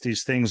all these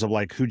things of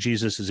like who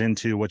Jesus is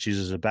into, what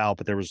Jesus is about,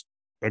 but there was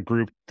a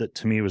group that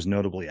to me was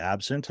notably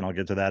absent, and I'll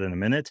get to that in a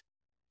minute.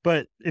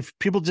 But if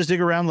people just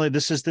dig around, like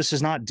this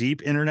is not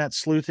deep internet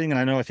sleuthing,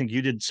 and I think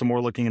you did some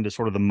more looking into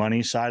sort of the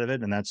money side of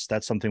it, and that's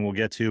something we'll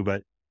get to.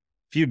 But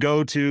if you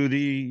go to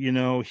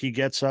the He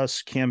Gets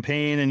Us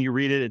campaign and you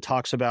read it, it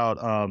talks about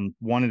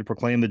wanting to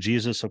proclaim the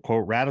Jesus of,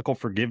 quote, radical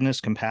forgiveness,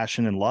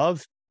 compassion, and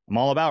love. I'm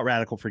all about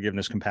radical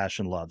forgiveness,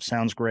 compassion, love.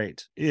 Sounds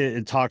great.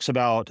 It talks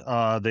about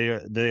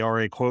they are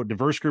a, quote,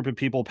 diverse group of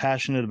people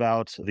passionate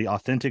about the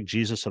authentic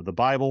Jesus of the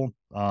Bible,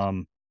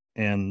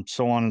 and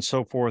so on and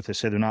so forth. They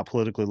say they're not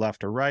politically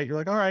left or right. You're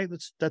like, all right,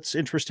 that's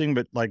interesting,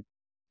 but like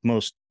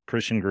most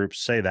Christian groups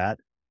say that.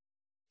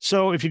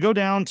 So if you go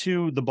down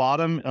to the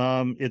bottom,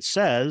 it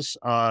says,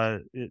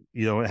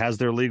 it has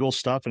their legal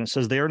stuff, and it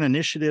says they are an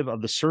initiative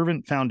of the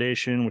Servant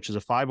Foundation, which is a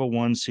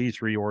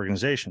 501c3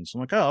 organization. So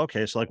I'm like, oh,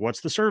 okay. So like,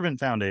 what's the Servant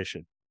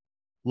Foundation?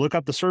 Look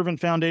up the Servant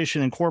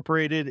Foundation.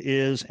 Incorporated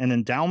is an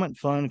endowment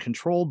fund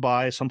controlled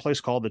by someplace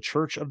called the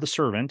Church of the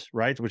Servant,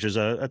 right? Which is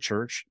a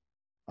church,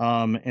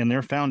 and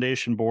their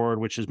foundation board,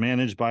 which is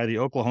managed by the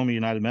Oklahoma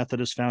United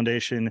Methodist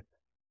Foundation.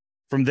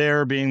 From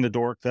there, being the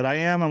dork that I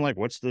am, I'm like,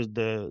 what's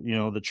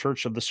the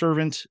Church of the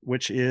Servant,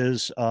 which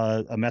is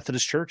a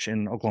Methodist church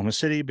in Oklahoma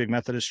City, big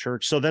Methodist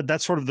church. So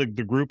that's sort of the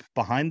group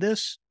behind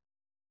this.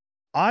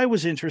 I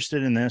was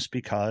interested in this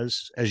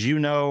because, as you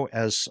know,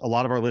 as a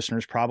lot of our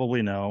listeners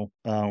probably know,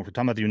 we're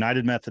talking about the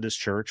United Methodist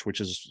Church, which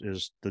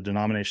is the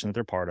denomination that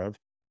they're part of,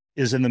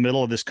 is in the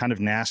middle of this kind of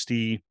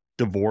nasty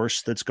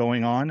divorce that's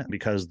going on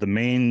because the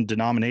main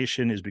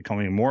denomination is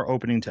becoming more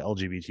opening to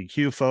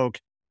LGBTQ folk.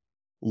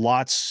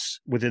 Lots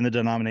within the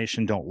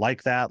denomination don't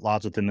like that.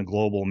 Lots within the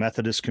global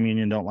Methodist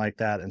communion don't like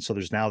that. And so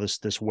there's now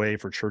this way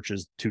for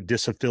churches to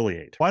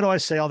disaffiliate. Why do I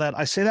say all that?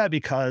 I say that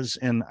because,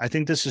 and I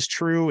think this is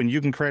true, and you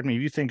can correct me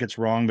if you think it's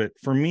wrong, but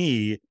for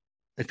me,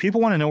 if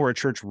people want to know where a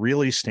church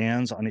really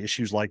stands on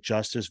issues like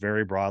justice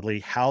very broadly,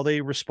 how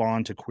they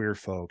respond to queer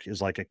folk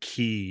is like a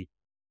key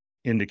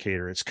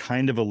indicator. It's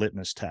kind of a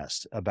litmus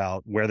test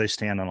about where they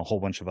stand on a whole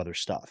bunch of other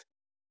stuff.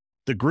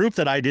 The group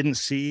that I didn't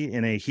see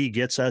in a He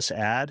Gets Us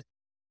ad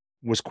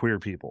was queer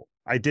people.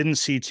 I didn't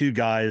see two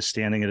guys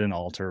standing at an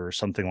altar or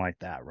something like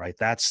that, right?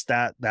 That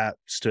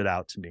stood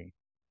out to me.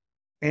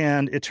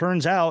 And it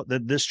turns out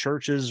that this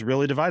church is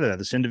really divided.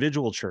 This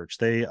individual church,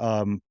 they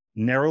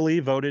narrowly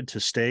voted to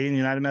stay in the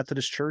United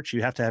Methodist Church.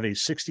 You have to have a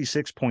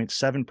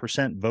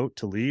 66.7% vote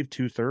to leave,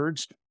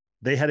 2/3.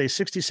 They had a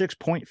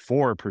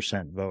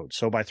 66.4% vote.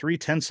 So by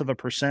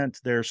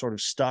 0.3%, they're sort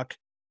of stuck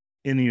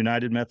in the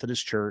United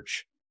Methodist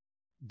Church.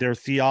 Their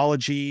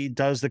theology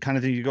does the kind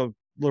of thing you go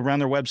around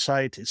their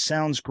website. It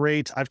sounds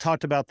great. I've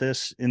talked about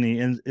this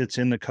it's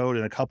in the code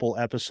in a couple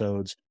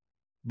episodes,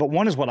 but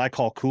one is what I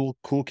call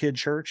cool kid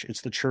church.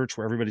 It's the church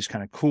where everybody's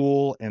kind of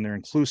cool and they're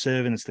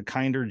inclusive and it's the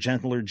kinder,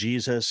 gentler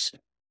Jesus.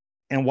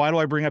 And why do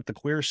I bring up the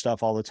queer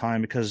stuff all the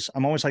time? Because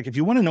I'm always like, if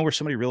you want to know where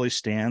somebody really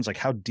stands, like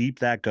how deep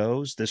that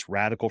goes, this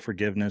radical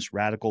forgiveness,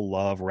 radical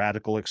love,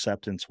 radical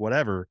acceptance,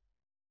 whatever,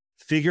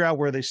 figure out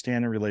where they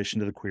stand in relation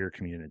to the queer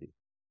community.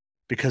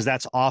 Because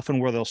that's often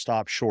where they'll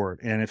stop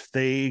short. And if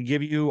they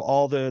give you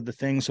all the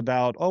things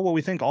about, oh, well,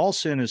 we think all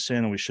sin is sin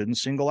and we shouldn't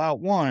single out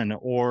one,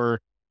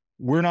 or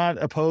we're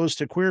not opposed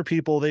to queer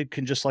people, they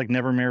can just like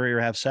never marry or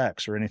have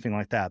sex or anything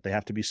like that. They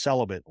have to be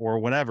celibate or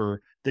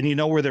whatever. Then you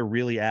know where they're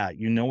really at.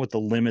 You know what the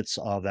limits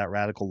of that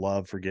radical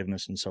love,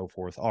 forgiveness, and so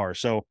forth are.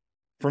 So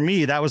for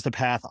me, that was the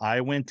path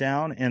I went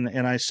down.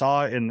 And I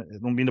saw, and I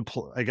don't mean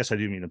to, I guess I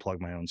do mean to plug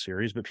my own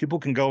series, but people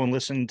can go and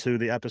listen to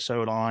the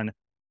episode on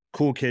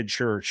Cool Kid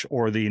Church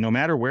or the no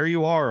matter where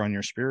you are on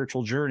your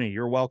spiritual journey,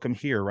 you're welcome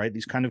here, right?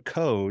 These kind of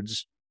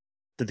codes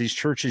that these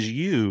churches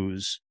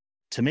use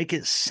to make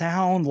it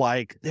sound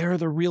like they're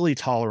the really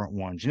tolerant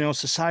ones. You know,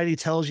 society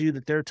tells you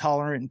that they're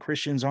tolerant and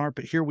Christians aren't,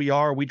 but here we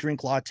are, we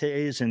drink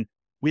lattes and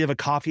we have a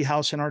coffee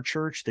house in our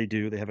church. They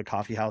do. They have a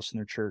coffee house in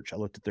their church. I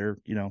looked at their,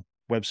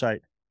 website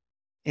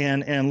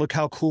and look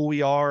how cool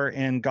we are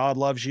and God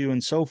loves you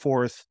and so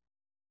forth.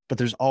 But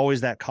there's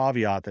always that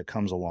caveat that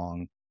comes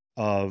along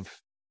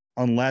of,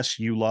 unless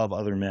you love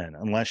other men,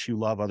 unless you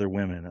love other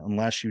women,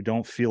 unless you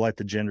don't feel like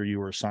the gender you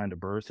were assigned at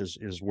birth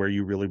is where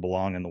you really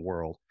belong in the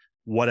world,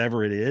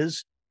 whatever it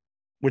is,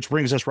 which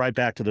brings us right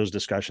back to those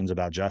discussions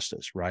about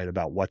justice, right?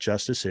 About what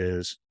justice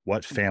is,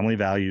 what family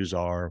values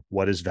are,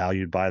 what is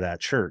valued by that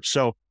church.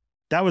 So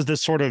that was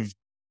this sort of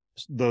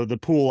the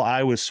pool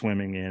I was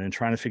swimming in and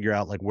trying to figure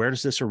out, like, where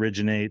does this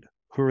originate?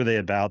 Who are they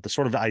about? The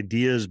sort of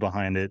ideas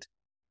behind it.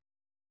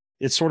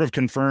 It's sort of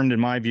confirmed in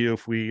my view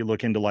if we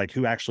look into like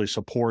who actually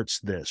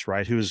supports this,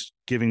 right? Who's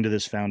giving to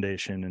this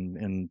foundation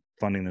and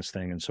funding this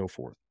thing and so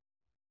forth.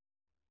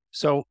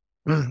 So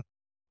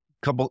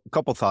couple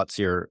thoughts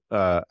here.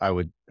 I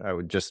would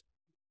just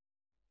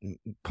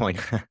point,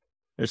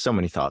 there's so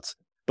many thoughts,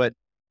 but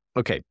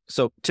okay.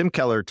 So Tim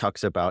Keller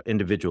talks about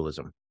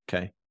individualism.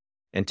 Okay.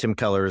 And Tim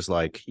Keller is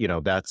like,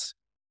 that's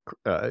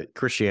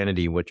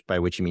Christianity, by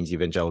which he means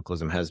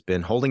evangelicalism, has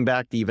been holding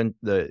back the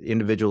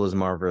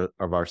individualism of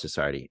our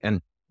society.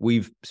 And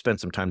we've spent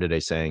some time today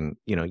saying,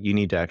 you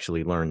need to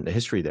actually learn the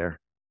history there.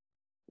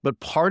 But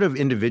part of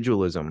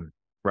individualism,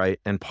 right,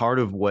 and part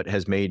of what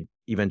has made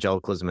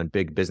evangelicalism and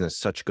big business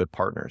such good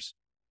partners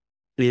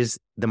is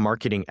the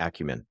marketing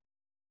acumen,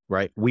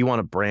 right? We want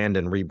to brand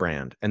and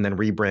rebrand and then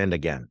rebrand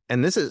again.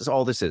 And this is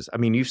all this is. I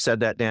mean, you've said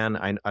that, Dan.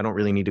 I don't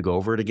really need to go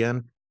over it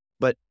again.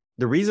 But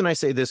the reason I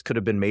say this could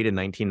have been made in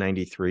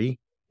 1993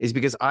 is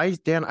because I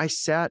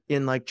sat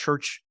in like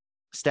church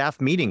staff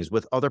meetings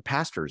with other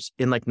pastors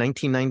in like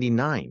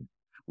 1999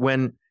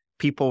 when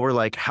people were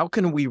like, how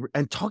can we,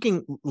 and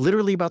talking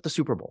literally about the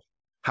Super Bowl,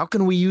 how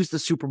can we use the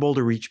Super Bowl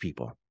to reach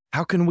people?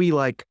 How can we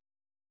like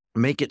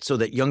make it so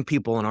that young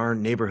people in our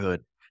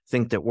neighborhood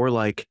think that we're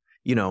like,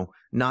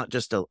 not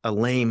just a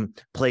lame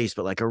place,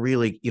 but like a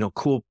really,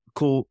 cool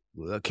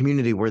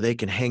community where they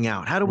can hang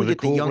out? How do we get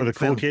the young? We're the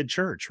cool kid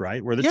church,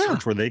 right? We're the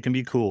church where they can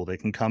be cool. They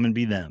can come and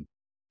be them.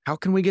 How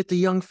can we get the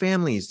young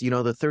families, the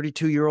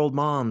 32-year-old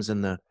moms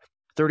and the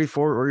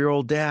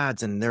 34-year-old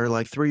dads and their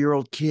like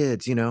 3-year-old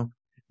kids,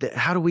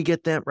 how do we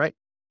get them, right?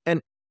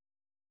 And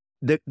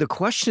the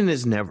question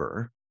is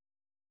never,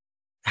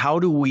 how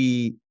do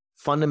we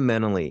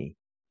fundamentally,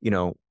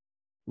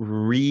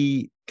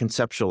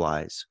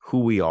 reconceptualize who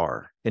we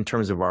are in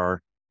terms of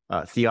our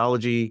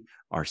theology,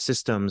 our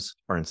systems,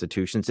 our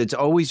institutions? It's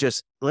always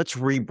just, let's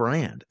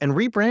rebrand. And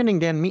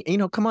rebranding, Dan,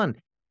 come on,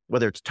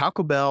 whether it's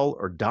Taco Bell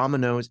or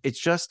Domino's, it's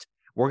just,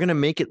 We're going to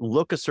make it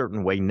look a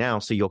certain way now.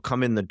 So you'll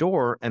come in the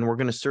door and we're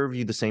going to serve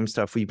you the same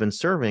stuff we've been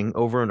serving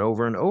over and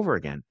over and over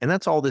again. And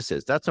that's all this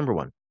is. That's number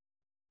one.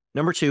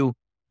 Number two,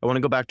 I want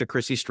to go back to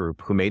Chrissy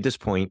Stroop, who made this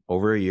point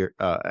over a year.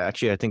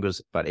 Actually, I think it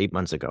was about 8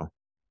 months ago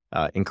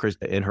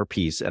in her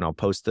piece, and I'll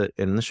post it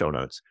in the show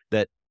notes,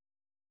 that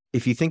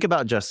if you think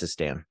about justice,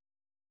 Dan,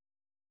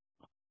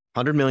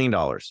 $100 million,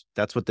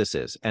 that's what this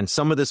is. And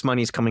some of this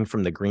money is coming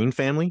from the Green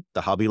family,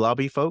 the Hobby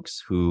Lobby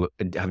folks who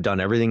have done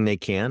everything they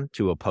can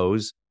to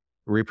oppose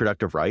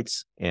reproductive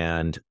rights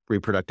and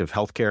reproductive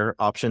healthcare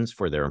options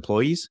for their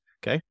employees.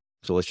 Okay.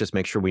 So let's just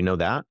make sure we know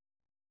that.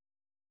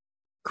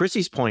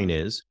 Chrissy's point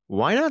is,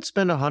 why not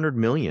spend $100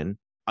 million,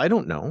 I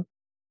don't know,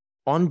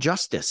 on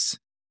justice?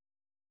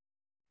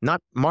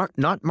 Not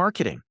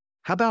marketing.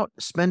 How about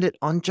spend it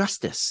on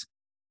justice?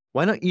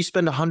 Why don't you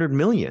spend $100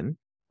 million,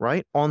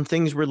 right, on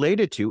things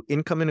related to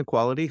income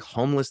inequality,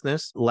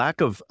 homelessness,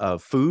 lack of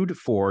food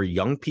for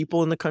young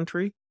people in the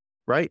country,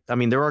 right? I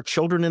mean, there are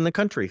children in the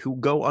country who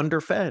go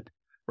underfed,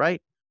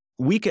 right?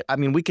 We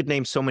could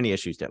name so many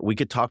issues that we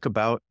could talk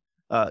about.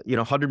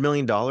 $100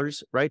 million,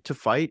 right, to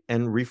fight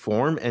and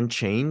reform and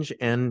change,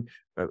 and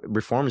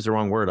reform is the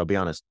wrong word, I'll be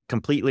honest,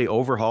 completely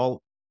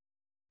overhaul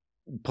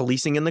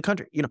policing in the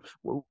country,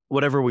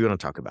 whatever we want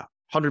to talk about,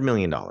 $100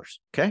 million.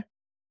 Okay.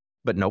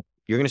 But nope,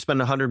 you're going to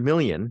spend $100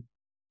 million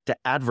to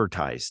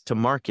advertise, to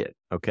market.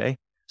 Okay.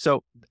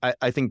 So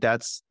I think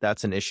that's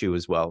an issue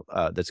as well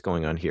that's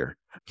going on here.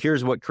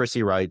 Here's what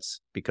Chrissy writes,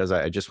 because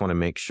I just want to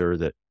make sure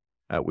that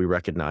we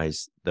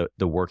recognize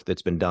the work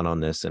that's been done on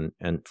this, and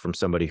from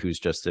somebody who's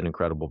just an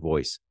incredible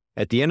voice.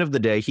 At the end of the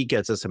day, he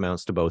gets us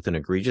amounts to both an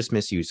egregious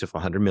misuse of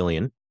 $100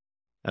 million,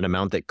 an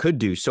amount that could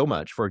do so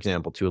much, for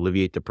example, to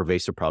alleviate the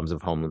pervasive problems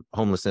of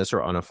homelessness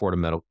or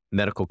unaffordable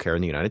medical care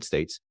in the United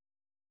States,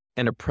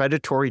 and a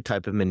predatory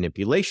type of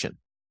manipulation.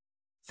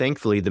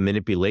 Thankfully, the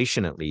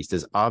manipulation, at least,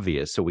 is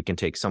obvious, so we can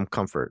take some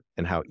comfort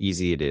in how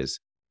easy it is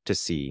to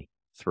see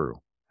through.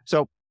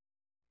 So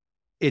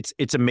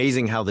it's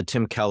amazing how the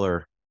Tim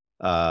Keller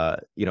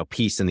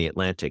piece in the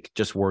Atlantic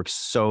just works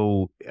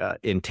so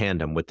in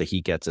tandem with the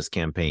He Gets Us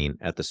campaign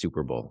at the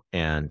Super Bowl.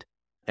 And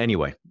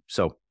anyway,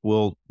 so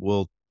we'll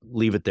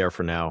leave it there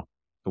for now.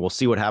 We'll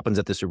see what happens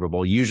at the Super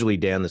Bowl. Usually,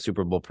 Dan, the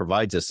Super Bowl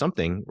provides us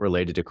something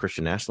related to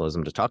Christian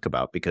nationalism to talk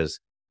about, because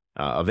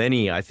of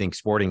any, I think,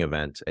 sporting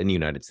event in the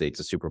United States,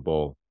 the Super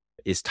Bowl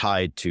is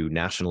tied to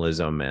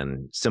nationalism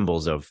and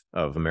symbols of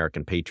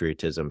American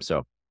patriotism.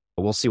 So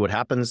we'll see what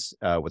happens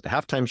with the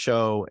halftime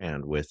show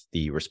and with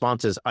the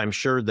responses. I'm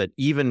sure that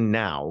even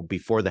now,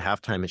 before the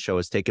halftime show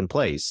has taken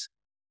place,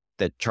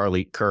 that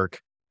Charlie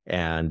Kirk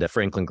and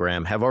Franklin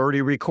Graham have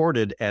already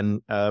recorded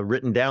and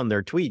written down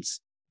their tweets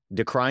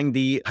decrying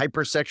the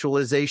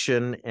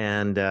hypersexualization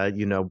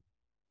and,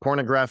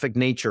 pornographic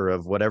nature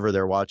of whatever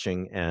they're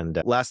watching.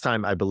 And last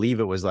time, I believe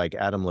it was like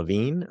Adam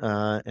Levine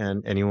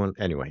and anyone.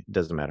 Anyway, it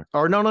doesn't matter.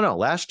 Or no.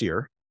 Last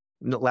year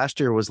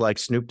was like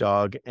Snoop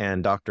Dogg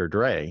and Dr.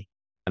 Dre.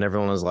 And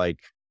everyone was like,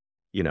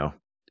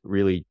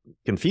 really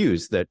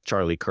confused that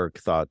Charlie Kirk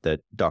thought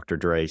that Dr.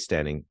 Dre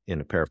standing in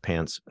a pair of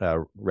pants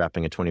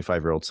rapping a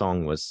 25-year-old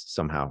song was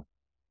somehow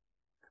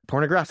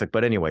pornographic.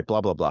 But anyway, blah,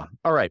 blah, blah.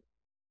 All right.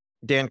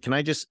 Dan,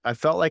 I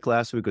felt like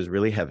last week was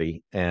really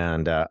heavy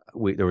and there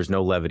was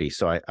no levity.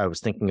 So I was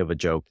thinking of a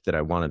joke that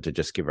I wanted to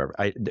just give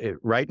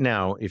right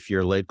now, if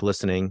you're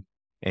listening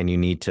and you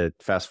need to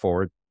fast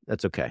forward,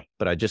 that's okay.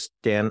 But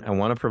Dan, I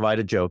want to provide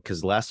a joke,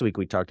 because last week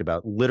we talked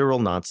about literal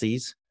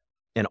Nazis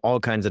and all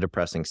kinds of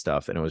depressing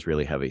stuff, and it was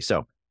really heavy.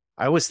 So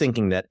I was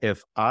thinking that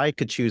if I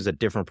could choose a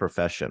different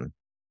profession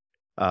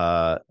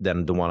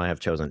than the one I have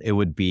chosen, it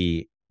would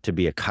be to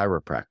be a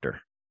chiropractor.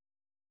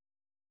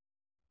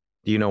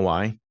 Do you know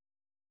why?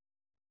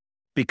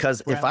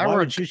 Because if I why were,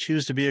 would you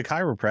choose to be a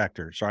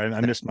chiropractor? Sorry, I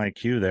missed my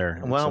cue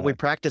there. Well, we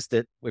practiced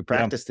it.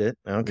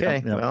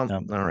 Okay.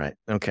 All right.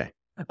 Okay.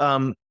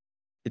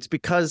 It's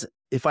because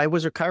if I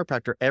was a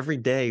chiropractor, every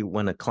day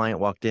when a client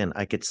walked in,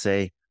 I could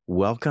say,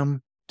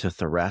 "Welcome to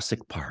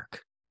Thoracic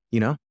Park,"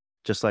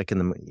 just like in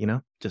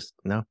the,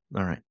 no.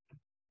 All right.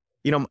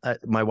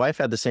 My wife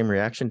had the same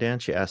reaction, Dan.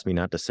 She asked me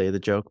not to say the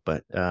joke,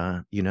 but,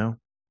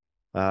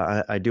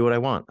 I do what I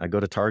want. I go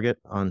to Target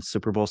on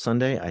Super Bowl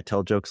Sunday. I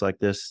tell jokes like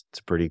this. It's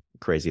a pretty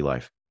crazy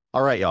life.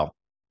 All right, y'all.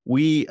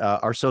 We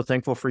are so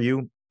thankful for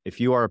you. If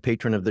you are a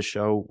patron of the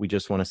show, we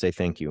just want to say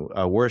thank you.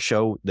 We're a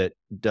show that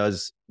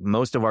does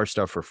most of our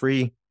stuff for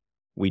free.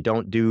 We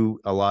don't do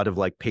a lot of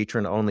like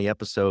patron only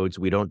episodes.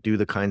 We don't do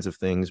the kinds of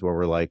things where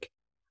we're like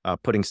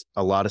putting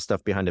a lot of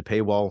stuff behind a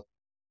paywall.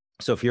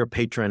 So if you're a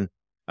patron,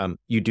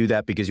 you do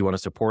that because you want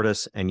to support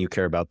us and you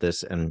care about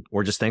this. And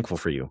we're just thankful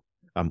for you.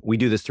 We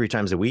do this 3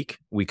 times a week.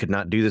 We could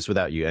not do this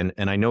without you.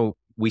 And I know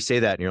we say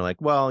that and you're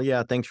like, well,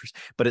 yeah, thanks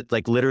but it's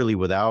like literally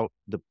without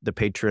the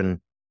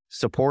patron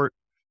support,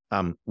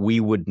 we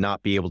would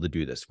not be able to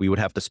do this. We would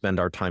have to spend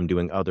our time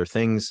doing other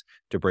things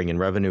to bring in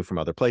revenue from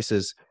other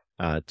places,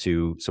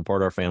 to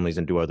support our families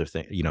and do other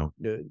things,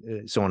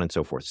 so on and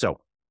so forth. So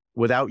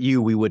without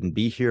you, we wouldn't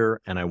be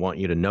here. And I want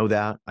you to know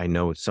that. I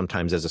know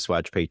sometimes as a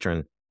Swatch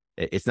patron,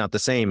 it's not the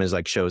same as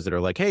like shows that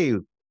are like, hey,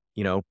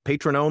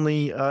 patron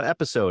only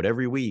episode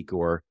every week,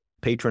 or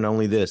patron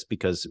only this,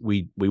 because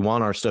we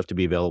want our stuff to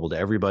be available to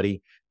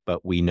everybody,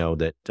 but we know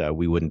that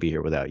we wouldn't be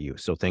here without you.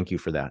 So thank you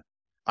for that.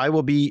 I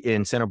will be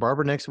in Santa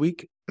Barbara next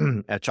week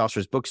at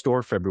Chaucer's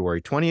Bookstore,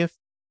 February 20th.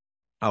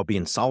 I'll be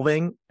in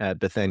Solvang at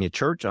Bethania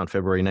Church on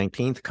February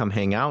 19th. Come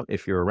hang out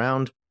if you're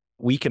around.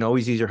 We can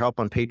always use your help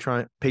on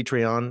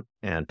Patreon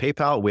and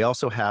PayPal. We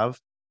also have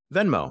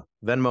Venmo.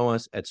 Venmo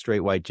us at Straight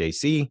White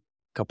JC. A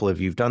couple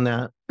of you've done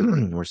that.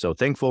 We're so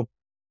thankful.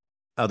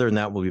 Other than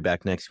that, we'll be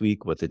back next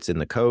week with It's in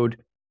the Code,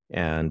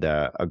 and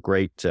a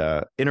great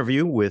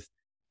interview with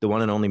the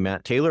one and only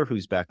Matt Taylor,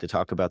 who's back to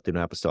talk about the New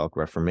Apostolic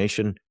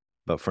Reformation.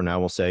 But for now,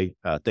 we'll say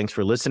thanks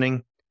for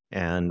listening,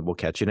 and we'll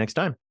catch you next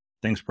time.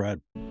 Thanks,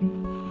 Brad.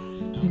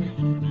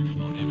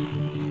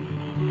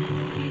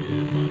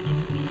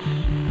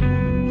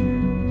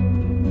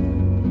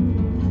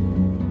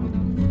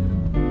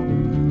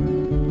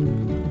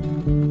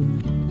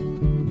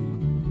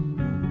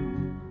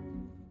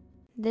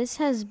 This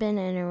has been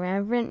an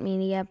Irreverent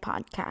Media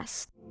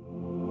podcast.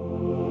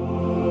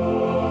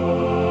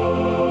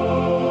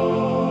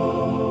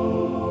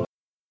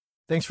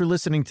 Thanks for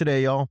listening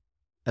today, y'all.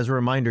 As a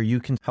reminder, you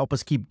can help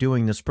us keep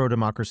doing this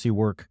pro-democracy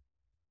work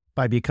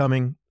by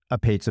becoming a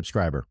paid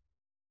subscriber.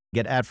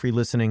 Get ad-free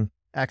listening,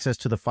 access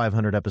to the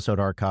 500-episode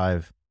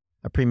archive,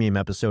 a premium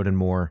episode, and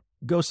more.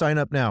 Go sign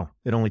up now.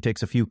 It only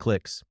takes a few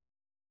clicks.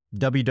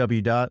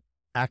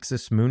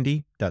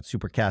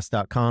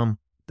 www.axismundi.supercast.com.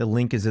 The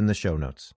link is in the show notes.